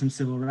 I'd like some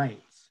civil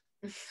rights.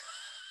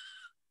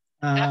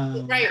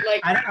 Right,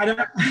 like I don't.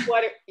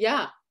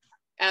 Yeah,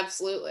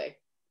 absolutely.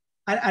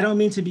 I don't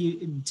mean to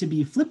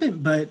be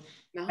flippant, but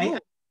no.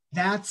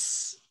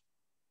 That's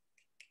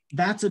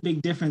a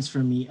big difference for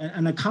me.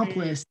 An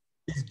accomplice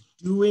is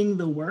doing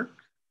the work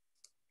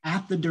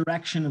at the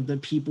direction of the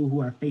people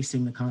who are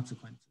facing the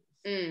consequences,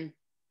 and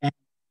you're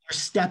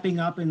stepping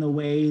up in the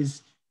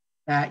ways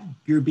that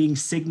you're being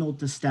signaled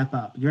to step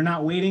up. You're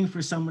not waiting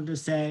for someone to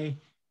say,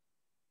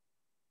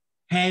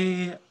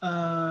 hey,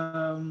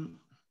 I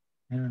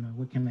don't know,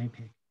 what can I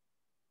pick?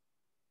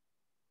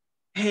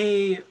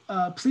 Hey,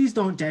 please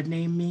don't dead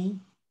name me.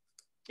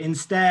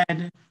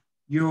 Instead,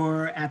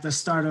 you're at the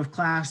start of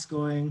class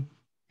going,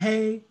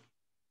 hey,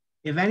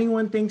 if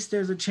anyone thinks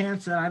there's a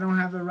chance that I don't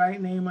have the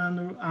right name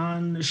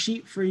on the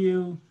sheet for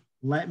you,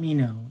 let me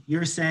know.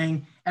 You're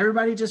saying,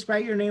 everybody just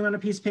write your name on a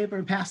piece of paper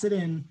and pass it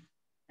in,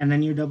 and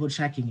then you're double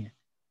checking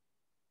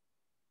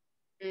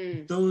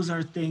it. Those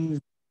are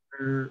things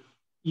where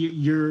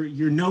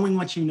you're knowing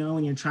what you know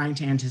and you're trying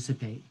to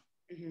anticipate.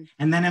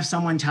 And then if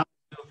someone tells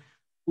you,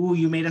 ooh,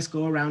 you made us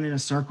go around in a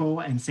circle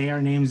and say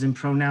our names and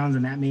pronouns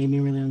and that made me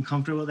really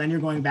uncomfortable, then you're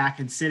going back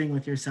and sitting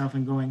with yourself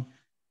and going,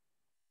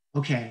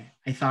 okay,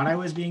 I thought I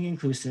was being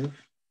inclusive.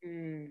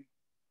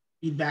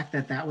 Feedback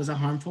that was a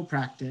harmful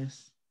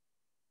practice.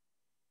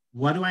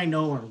 What do I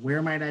know, or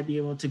where might I be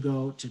able to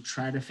go to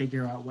try to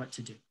figure out what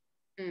to do?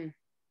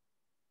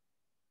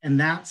 And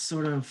that's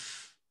sort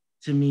of,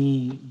 to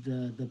me,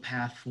 the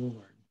path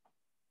forward.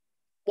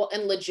 Well,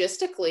 and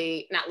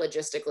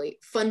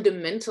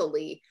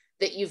fundamentally,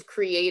 that you've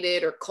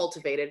created or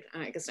cultivated,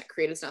 I guess not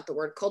created, it's not the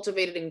word,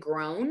 cultivated and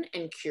grown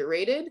and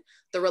curated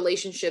the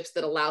relationships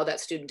that allow that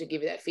student to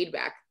give you that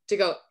feedback, to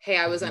go, hey,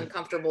 I was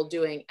uncomfortable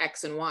doing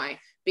X and Y.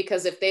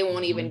 Because if they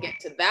won't even get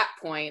to that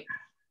point,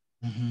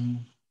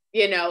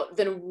 you know,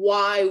 then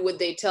why would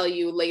they tell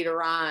you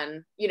later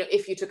on, you know,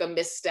 if you took a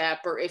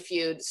misstep, or if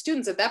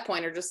students at that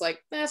point are just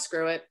like,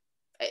 screw it.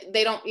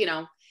 They don't, you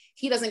know,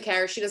 he doesn't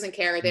care, she doesn't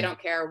care, they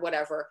don't care,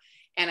 whatever.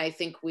 And I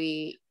think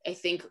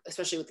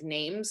especially with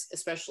names,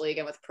 especially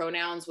again with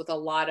pronouns, with a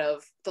lot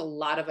of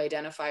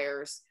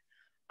identifiers,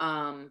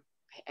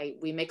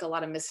 we make a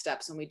lot of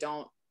missteps, and we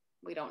don't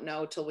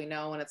know till we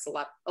know. And it's a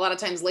lot of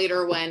times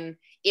later when,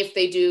 if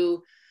they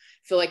do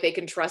feel like they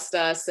can trust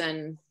us,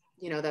 and,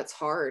 you know, that's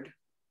hard.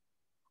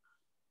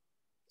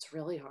 It's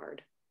really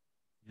hard.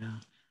 Yeah.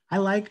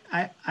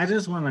 I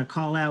just want to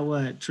call out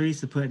what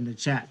Teresa put in the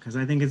chat, because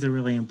I think it's a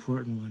really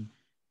important one.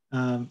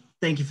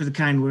 Thank you for the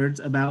kind words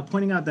about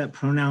pointing out that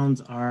pronouns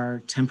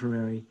are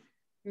temporary.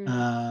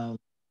 That's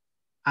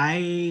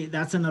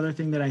another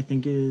thing that I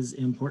think is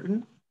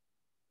important.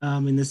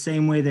 In the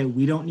same way that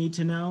we don't need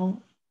to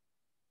know,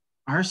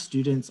 our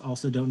students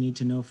also don't need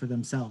to know for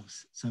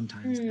themselves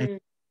sometimes.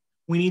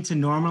 We need to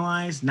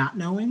normalize not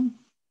knowing.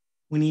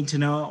 We need to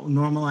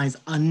normalize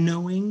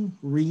unknowing,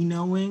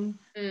 re-knowing.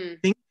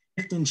 Things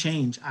shift and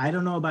change. I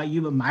don't know about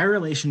you, but my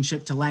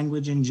relationship to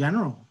language in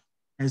general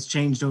has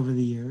changed over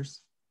the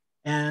years.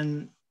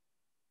 And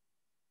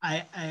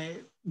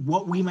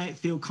what we might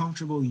feel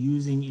comfortable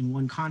using in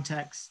one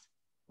context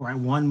or at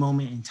one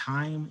moment in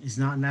time is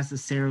not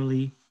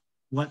necessarily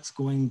what's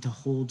going to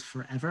hold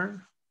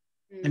forever.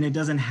 And it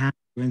doesn't have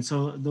to. And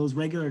so those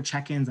regular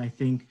check-ins, I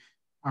think,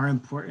 are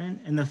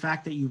important. And the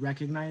fact that you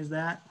recognize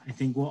that, I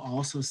think, will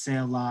also say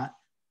a lot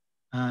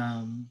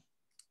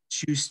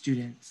to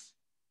students.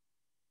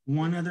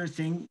 One other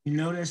thing, you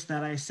notice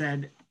that I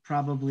said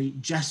probably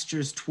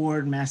gestures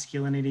toward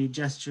masculinity,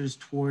 gestures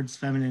towards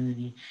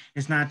femininity.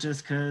 It's not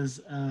just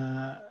because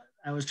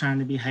I was trying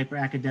to be hyper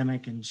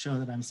academic and show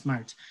that I'm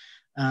smart.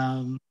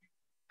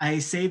 I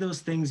say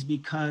those things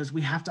because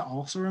we have to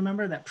also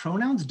remember that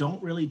pronouns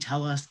don't really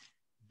tell us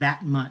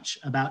that much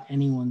about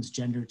anyone's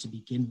gender to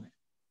begin with.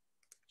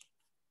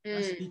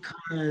 Just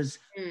because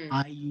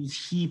I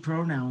use he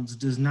pronouns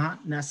does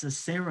not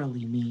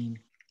necessarily mean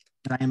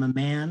that I am a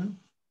man.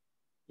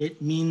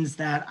 It means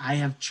that I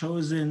have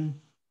chosen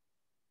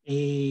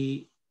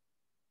a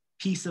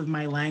piece of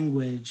my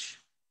language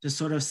to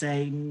sort of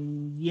say,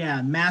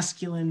 yeah,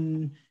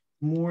 masculine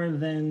more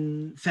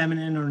than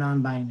feminine or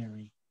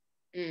non-binary.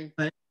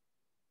 But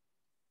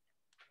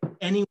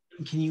anyone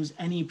can use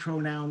any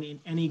pronoun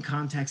in any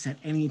context at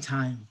any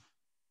time.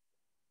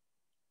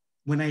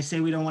 When I say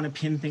we don't want to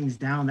pin things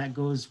down, that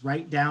goes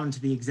right down to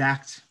the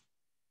exact,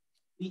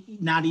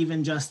 not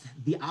even just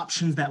the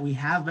options that we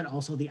have, but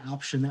also the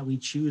option that we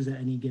choose at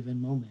any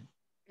given moment.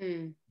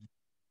 Man,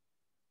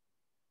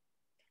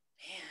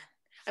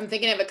 I'm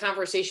thinking of a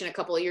conversation a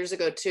couple of years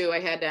ago too. I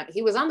had,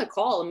 he was on the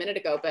call a minute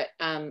ago, but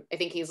I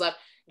think he's left.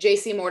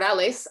 JC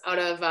Morales out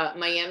of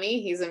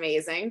Miami. He's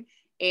amazing.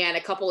 And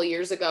a couple of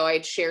years ago,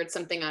 I'd shared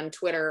something on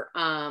Twitter.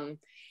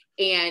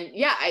 And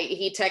yeah,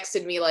 he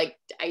texted me like,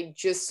 I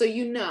just, so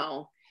you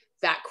know,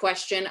 that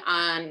question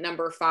on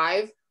number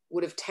 5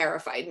 would have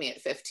terrified me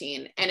at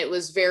 15. And it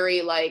was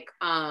very like,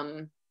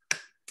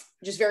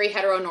 just very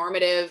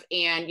heteronormative.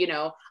 And, you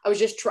know, I was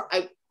just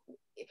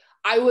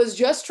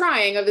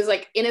trying of these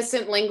like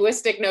innocent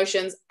linguistic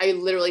notions. I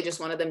literally just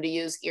wanted them to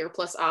use ir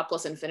plus a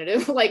plus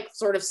infinitive, like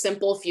sort of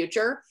simple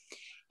future.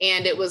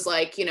 And it was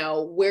like, you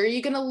know, where are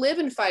you going to live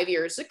in 5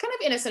 years? So kind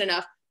of innocent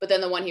enough. But then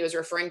the one he was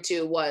referring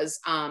to was,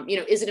 you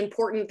know, is it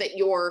important that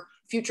your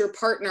future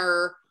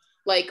partner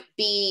like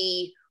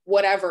be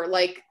whatever,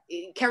 like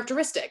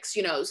characteristics,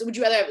 you know? So would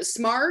you rather have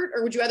smart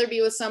or would you rather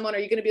be with someone? Are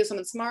you going to be with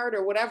someone smart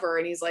or whatever?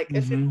 And he's like,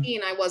 at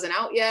 15, I wasn't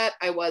out yet.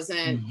 I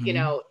wasn't, you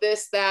know,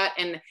 this, that.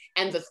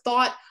 And the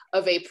thought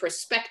of a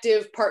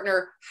prospective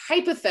partner,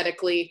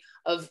 hypothetically,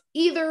 of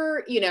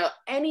either, you know,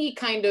 any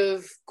kind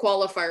of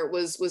qualifier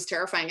was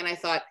terrifying. And I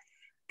thought,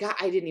 God,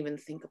 I didn't even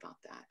think about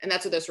that. And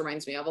that's what this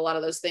reminds me of. A lot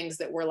of those things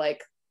that were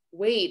like,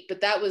 wait,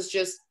 but that was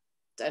just,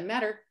 doesn't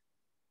matter.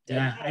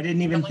 I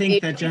didn't even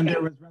think that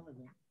gender was relevant.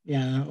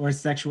 Yeah, or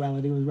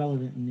sexuality was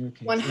relevant in your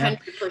case.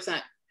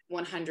 100%.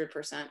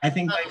 100%. I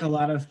think like a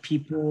lot of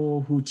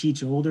people who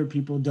teach older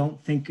people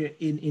don't think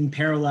in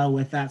parallel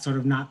with that, sort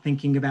of not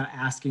thinking about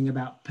asking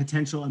about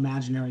potential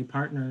imaginary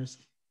partners.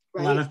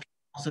 Right. A lot of people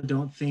also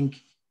don't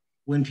think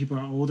when people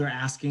are older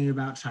asking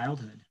about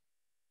childhood.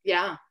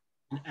 Yeah.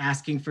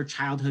 Asking for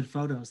childhood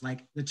photos,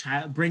 like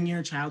bring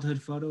your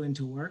childhood photo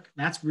into work.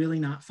 That's really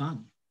not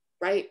fun.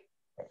 Right.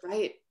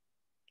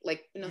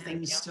 Like, no, thank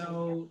you.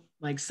 So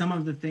like some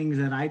of the things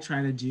that I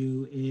try to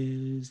do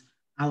is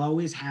I'll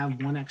always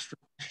have one extra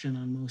question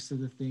on most of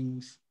the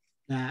things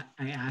that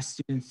I ask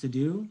students to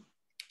do.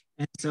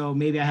 And so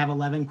maybe I have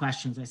 11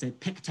 questions. I say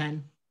pick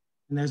 10,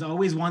 and there's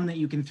always one that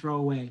you can throw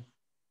away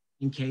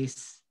in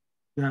case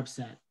you're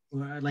upset.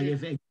 Or like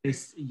if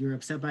you're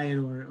upset by it,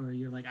 or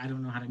you're like, I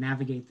don't know how to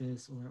navigate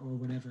this, or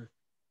whatever.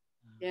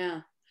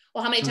 Yeah.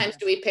 Well, how many times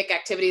do we pick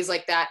activities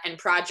like that and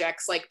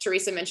projects? Like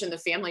Teresa mentioned the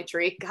family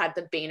tree, God,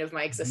 the bane of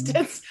my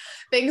existence.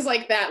 Things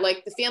like that,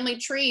 like the family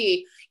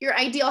tree, your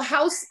ideal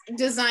house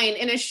design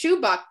in a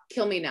shoebox,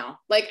 kill me now.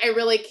 Like, I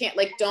really can't,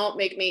 like, don't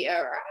make me,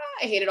 I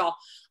hate it all.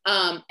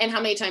 And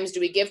how many times do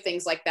we give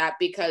things like that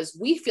because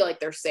we feel like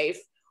they're safe?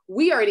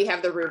 We already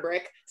have the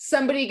rubric.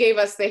 Somebody gave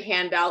us the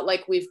handout.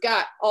 Like, we've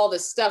got all the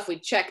stuff. We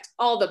checked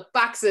all the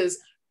boxes.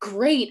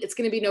 Great. It's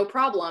going to be no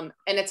problem.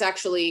 And it's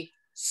actually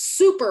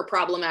super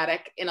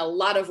problematic in a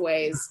lot of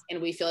ways.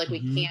 And we feel like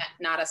we can't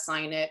not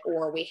assign it,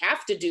 or we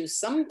have to do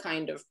some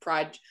kind of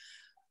project.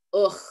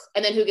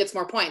 And then who gets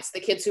more points? The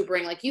kids who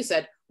bring, like you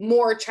said,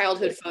 more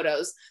childhood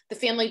photos. The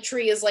family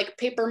tree is like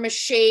paper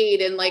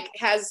mache and like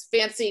has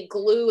fancy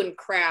glue and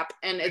crap,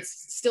 and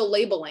it's still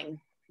labeling.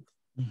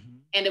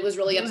 And it was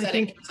really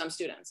upsetting for some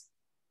students.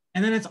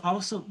 And then it's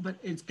also, but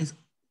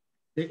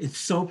it's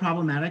so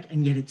problematic,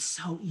 and yet it's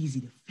so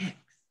easy to fix.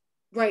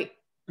 Right.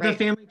 The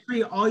family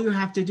tree, all you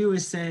have to do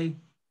is say,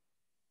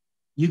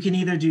 you can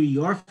either do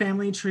your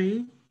family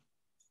tree,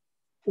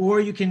 or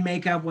you can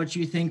make up what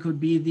you think would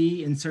be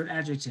the insert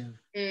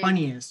adjective,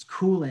 funniest,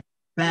 coolest,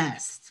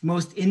 best,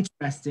 most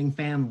interesting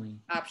family.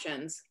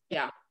 Options,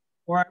 yeah.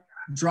 Or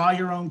draw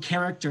your own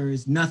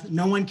characters.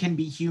 No one can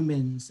be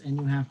humans, and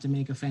you have to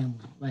make a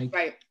family. Like,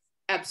 right,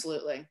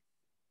 absolutely.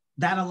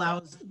 That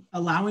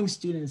allowing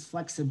students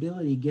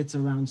flexibility gets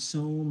around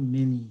so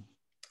many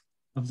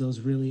of those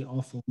really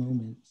awful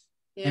moments.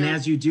 Yeah. And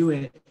as you do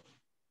it,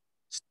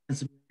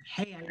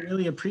 hey, I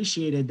really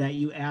appreciated that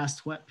you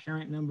asked what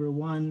parent number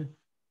one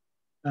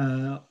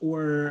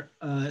or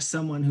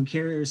someone who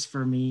cares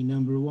for me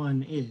number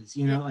one is.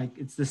 You know, like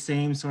it's the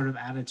same sort of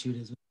attitude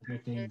as with other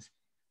things.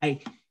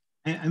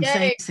 I'm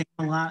saying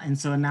a lot, and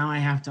so now I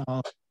have to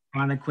all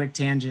on a quick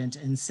tangent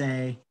and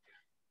say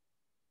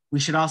we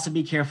should also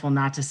be careful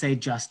not to say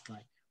just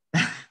like.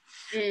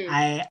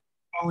 I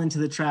fall into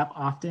the trap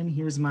often.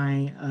 Here's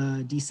my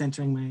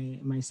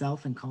decentering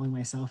myself and calling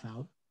myself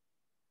out.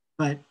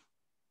 But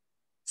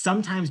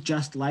sometimes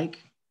just like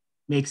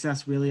makes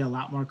us really a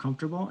lot more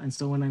comfortable. And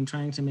so when I'm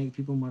trying to make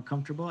people more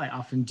comfortable, I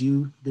often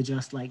do the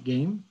just like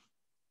game.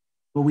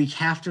 But we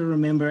have to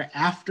remember,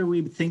 after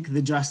we think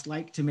the just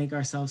like to make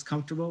ourselves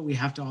comfortable, we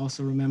have to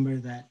also remember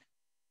that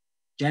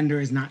gender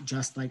is not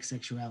just like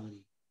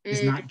sexuality.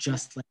 It's not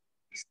just like,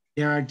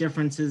 there are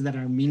differences that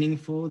are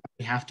meaningful that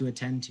we have to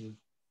attend to.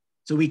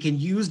 So we can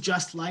use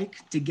just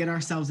like to get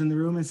ourselves in the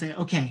room and say,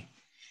 okay,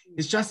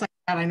 it's just like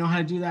that. I know how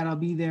to do that. I'll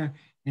be there.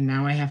 And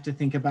now I have to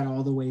think about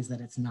all the ways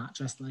that it's not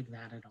just like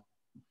that at all.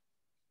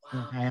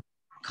 Wow. So I have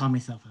to call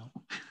myself out.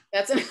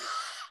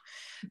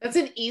 That's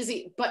an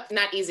easy, but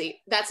not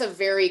easy. That's a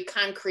very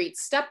concrete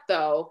step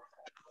though,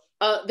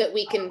 that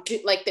we can do,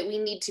 like that we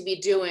need to be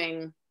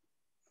doing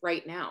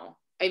right now.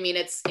 I mean,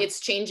 it's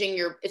changing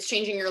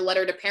your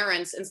letter to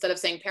parents instead of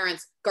saying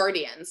parents,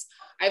 guardians.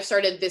 I've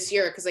started this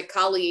year because a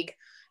colleague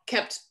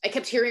I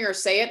kept hearing her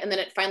say it, and then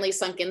it finally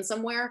sunk in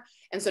somewhere.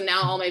 And so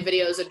now all my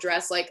videos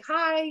address like,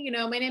 hi,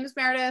 my name is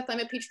Meredith. I'm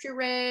at Peachtree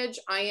Ridge.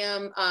 I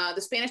am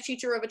the Spanish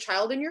teacher of a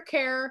child in your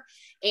care.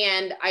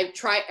 And I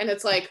try, and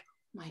it's like,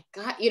 oh my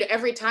God,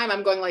 every time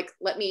I'm going like,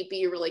 let me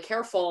be really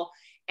careful.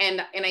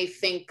 And I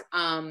think,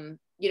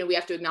 we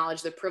have to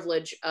acknowledge the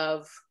privilege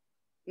of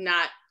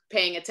not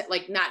paying attention,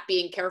 like not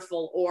being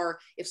careful, or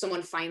if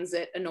someone finds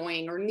it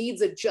annoying or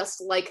needs a just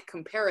like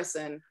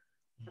comparison,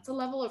 that's a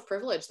level of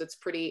privilege that's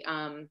pretty,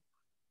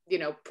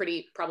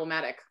 pretty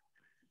problematic.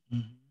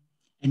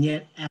 And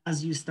yet,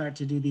 as you start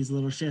to do these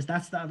little shifts,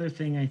 that's the other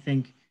thing I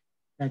think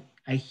that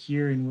I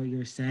hear in what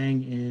you're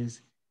saying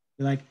is,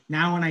 you're like,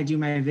 now when I do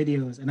my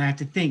videos and I have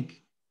to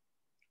think,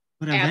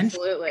 but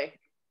eventually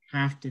I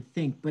have to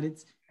think, but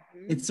it's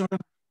sort of,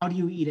 how do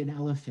you eat an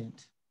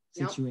elephant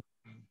situation?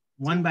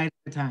 One bite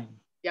at a time.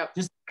 Yep.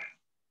 Just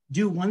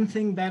do one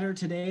thing better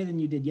today than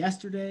you did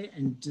yesterday,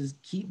 and just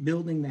keep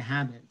building the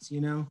habits,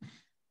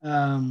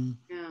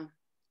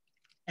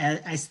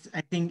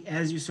 I think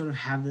as you sort of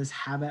have this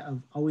habit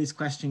of always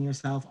questioning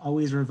yourself,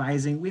 always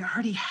revising, we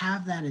already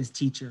have that as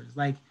teachers.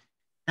 Like,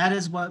 that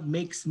is what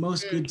makes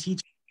most good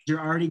teachers. You're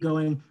already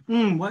going,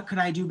 what could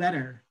I do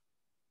better?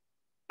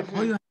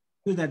 All you have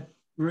to do that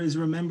is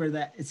remember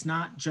that it's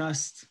not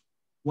just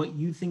what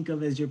you think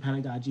of as your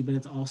pedagogy, but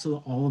it's also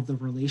all of the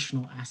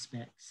relational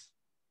aspects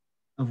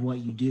of what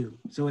you do.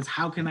 So it's,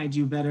 how can I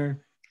do better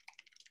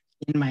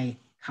in my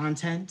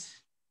content?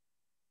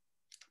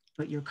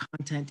 But your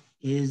content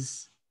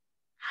is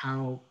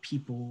how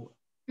people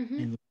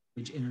and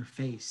language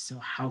interface. So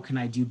how can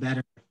I do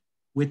better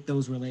with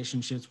those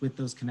relationships, with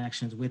those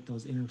connections, with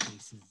those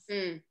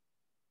interfaces?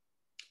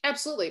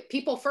 Absolutely.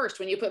 People first.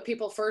 When you put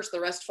people first, the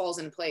rest falls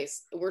in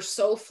place. We're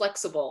so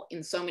flexible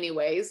in so many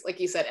ways, like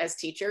you said, as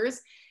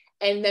teachers,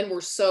 and then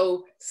we're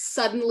so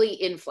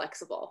suddenly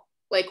inflexible.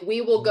 Like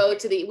we will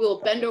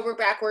we'll bend over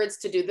backwards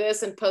to do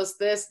this and post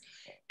this.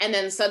 And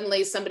then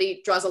suddenly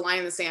somebody draws a line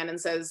in the sand and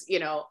says,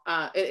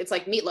 it's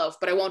like meatloaf,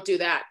 but I won't do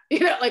that.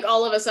 Like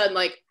all of a sudden,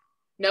 like,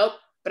 nope,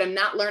 but I'm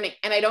not learning.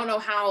 And I don't know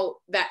how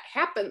that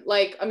happened.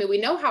 Like, I mean,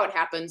 we know how it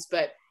happens,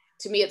 but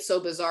to me, it's so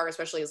bizarre,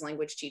 especially as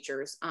language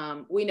teachers.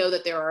 We know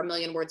that there are a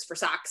million words for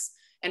socks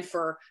and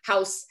for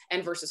house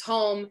and versus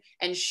home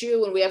and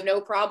shoe. And we have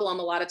no problem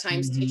a lot of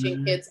times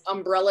teaching kids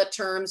umbrella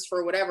terms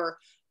for whatever.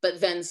 But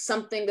then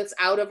something that's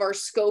out of our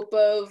scope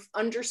of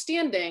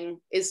understanding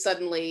is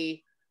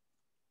suddenly,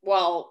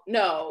 well,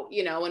 no,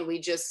 and we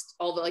just,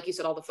 like you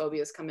said, all the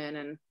phobias come in,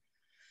 and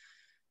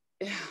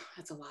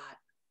that's a lot.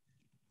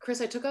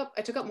 Kris, I took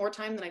up more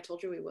time than I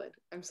told you we would.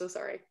 I'm so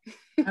sorry.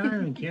 I don't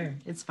even care.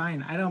 It's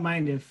fine. I don't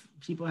mind if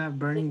people have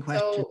burning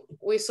questions.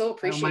 We so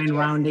appreciate I don't mind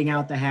rounding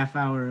out the half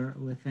hour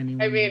with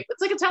anyone. I mean,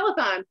 it's like a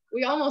telethon.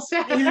 We almost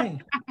had.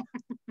 Hey.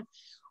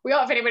 We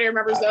all, if anybody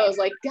remembers those,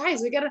 like,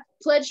 guys, we got to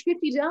pledge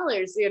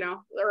 $50,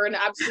 or an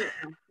absolute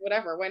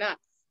whatever. Why not?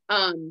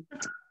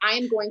 I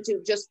am going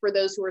to, just for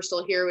those who are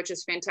still here, which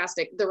is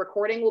fantastic. The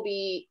recording will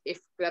be, if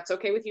that's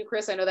okay with you,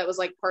 Kris. I know that was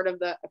like part of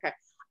the, okay.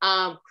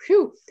 I'm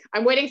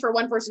waiting for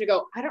one person to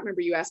go, I don't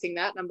remember you asking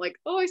that. And I'm like,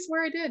 oh, I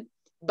swear I did.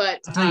 But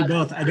I'll tell you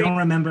both. I don't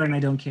remember and I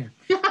don't care.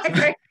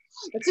 Great.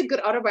 That's a good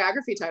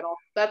autobiography title.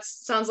 That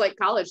sounds like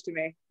college to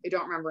me. I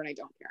don't remember and I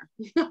don't care.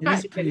 It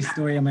is a pretty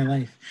story of my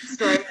life.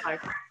 Story of my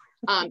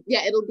life.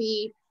 Yeah, it'll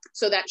be,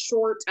 so that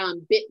short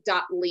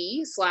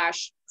bit.ly/6Fs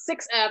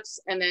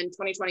and then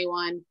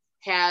 2021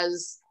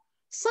 has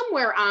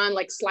somewhere on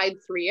like slide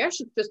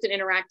 3-ish, it's just an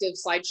interactive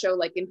slideshow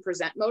like in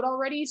present mode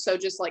already. So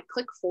just like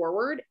click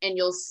forward and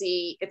you'll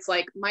see it's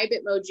like my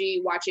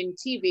Bitmoji watching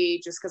TV,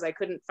 just because I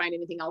couldn't find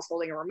anything else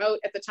holding a remote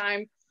at the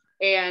time.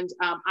 And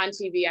on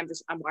TV,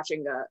 I'm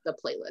watching the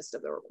playlist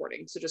of the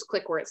recording. So just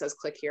click where it says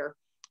click here,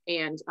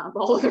 and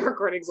all of the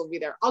recordings will be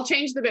there. I'll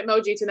change the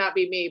Bitmoji to not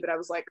be me, but I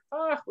was like,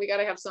 oh, we got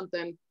to have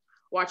something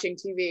watching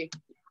TV.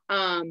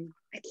 I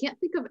can't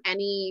think of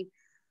any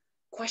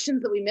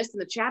questions that we missed in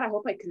the chat. I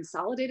hope I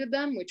consolidated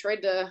them. We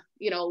tried to,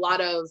 a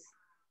lot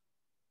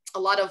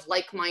of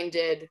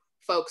like-minded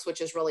folks, which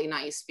is really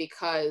nice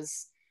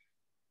because,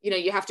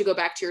 you have to go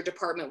back to your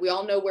department. We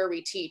all know where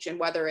we teach, and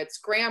whether it's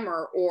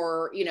grammar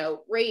or,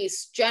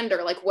 race,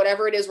 gender, like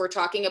whatever it is we're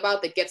talking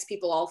about that gets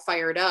people all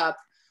fired up,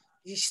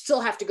 you still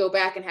have to go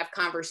back and have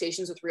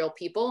conversations with real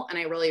people. And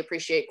I really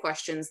appreciate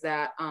questions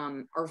that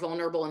are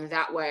vulnerable in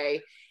that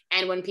way.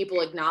 And when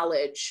people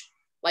acknowledge,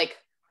 like,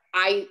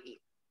 I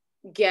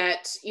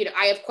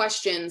have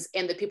questions,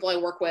 and the people I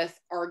work with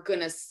are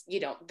gonna,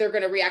 they're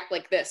gonna react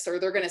like this, or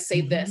they're gonna say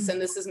this, and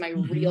this is my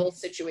real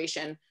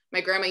situation. My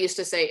grandma used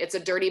to say, it's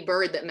a dirty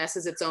bird that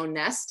messes its own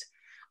nest.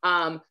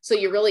 So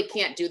you really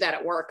can't do that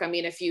at work. I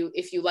mean, if you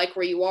like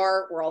where you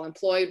are, we're all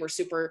employed, we're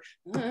super,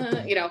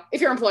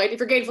 if you're employed, if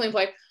you're gainfully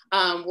employed,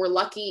 we're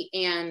lucky.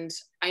 And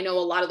I know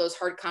a lot of those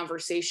hard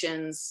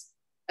conversations,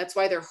 that's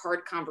why they're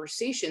hard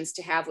conversations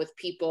to have with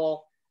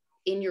people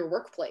in your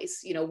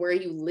workplace, where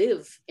you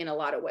live in a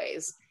lot of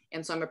ways.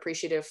 And so I'm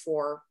appreciative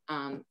for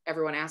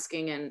everyone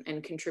asking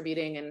and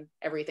contributing and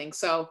everything.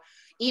 So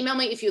email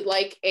me if you'd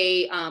like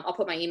I'll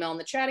put my email in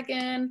the chat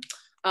again.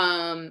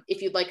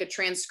 If you'd like the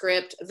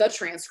transcript,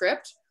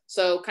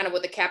 so kind of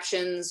with the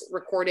captions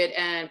recorded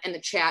and the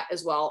chat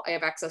as well. I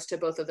have access to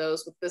both of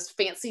those with this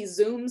fancy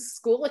Zoom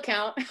school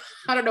account.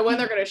 I don't know when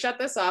they're going to shut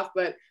this off,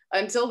 but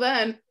until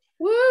then,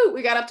 woo,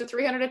 we got up to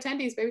 300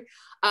 attendees, baby.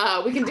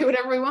 We can do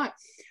whatever we want.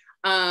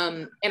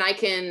 And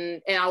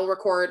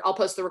I'll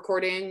post the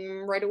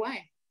recording right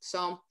away.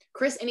 So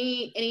Kris,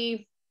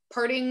 any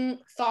parting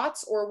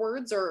thoughts or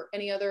words or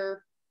any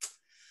other,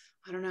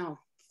 I don't know,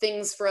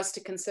 things for us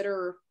to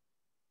consider?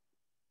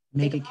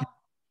 Make it count.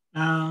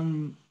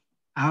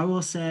 I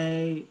will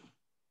say,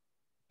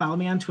 follow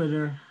me on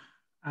Twitter.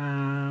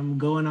 I'm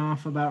going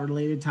off about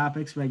related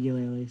topics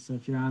regularly. So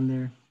if you're on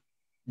there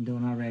and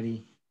don't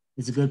already,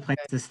 it's a good place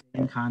to stay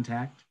in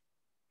contact.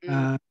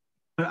 But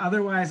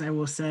otherwise, I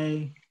will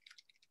say,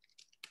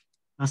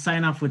 I'll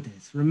sign off with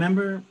this.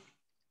 Remember,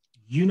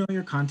 you know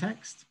your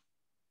context.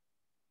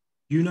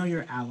 You know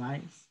your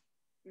allies.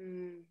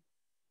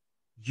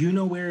 You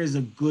know where is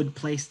a good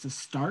place to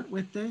start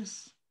with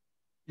this,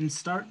 and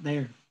start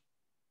there.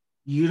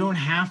 You don't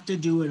have to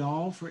do it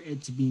all for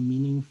it to be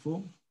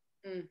meaningful.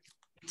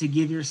 To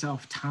give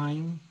yourself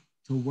time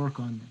to work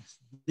on this.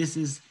 This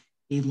is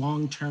a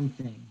long-term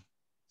thing.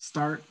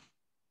 Start,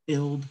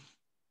 build,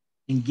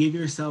 and give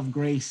yourself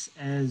grace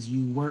as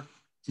you work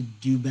to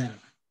do better.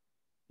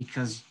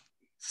 Because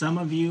some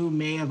of you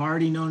may have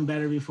already known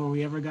better before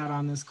we ever got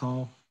on this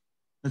call,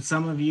 but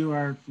some of you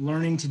are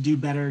learning to do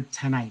better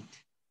tonight.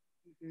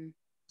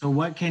 So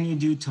what can you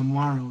do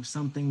tomorrow?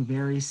 Something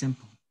very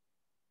simple.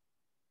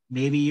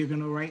 Maybe you're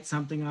going to write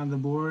something on the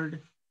board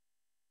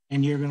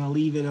and you're going to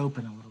leave it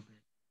open a little bit.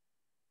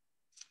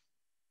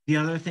 The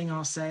other thing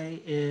I'll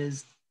say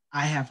is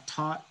I have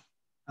taught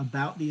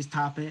about these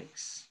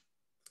topics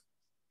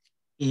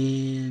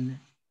in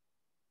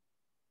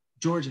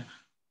Georgia,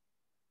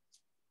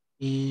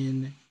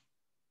 in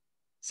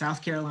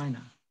South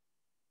Carolina,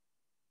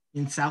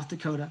 in South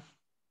Dakota,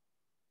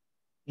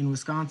 in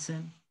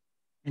Wisconsin,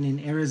 and in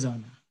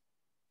Arizona,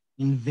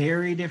 in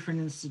very different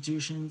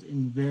institutions,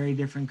 in very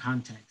different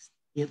contexts.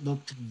 It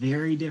looked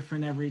very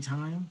different every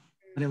time,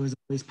 but it was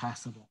always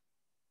possible.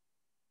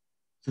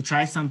 So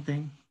try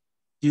something,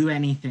 do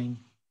anything,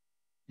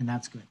 and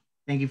that's good.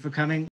 Thank you for coming.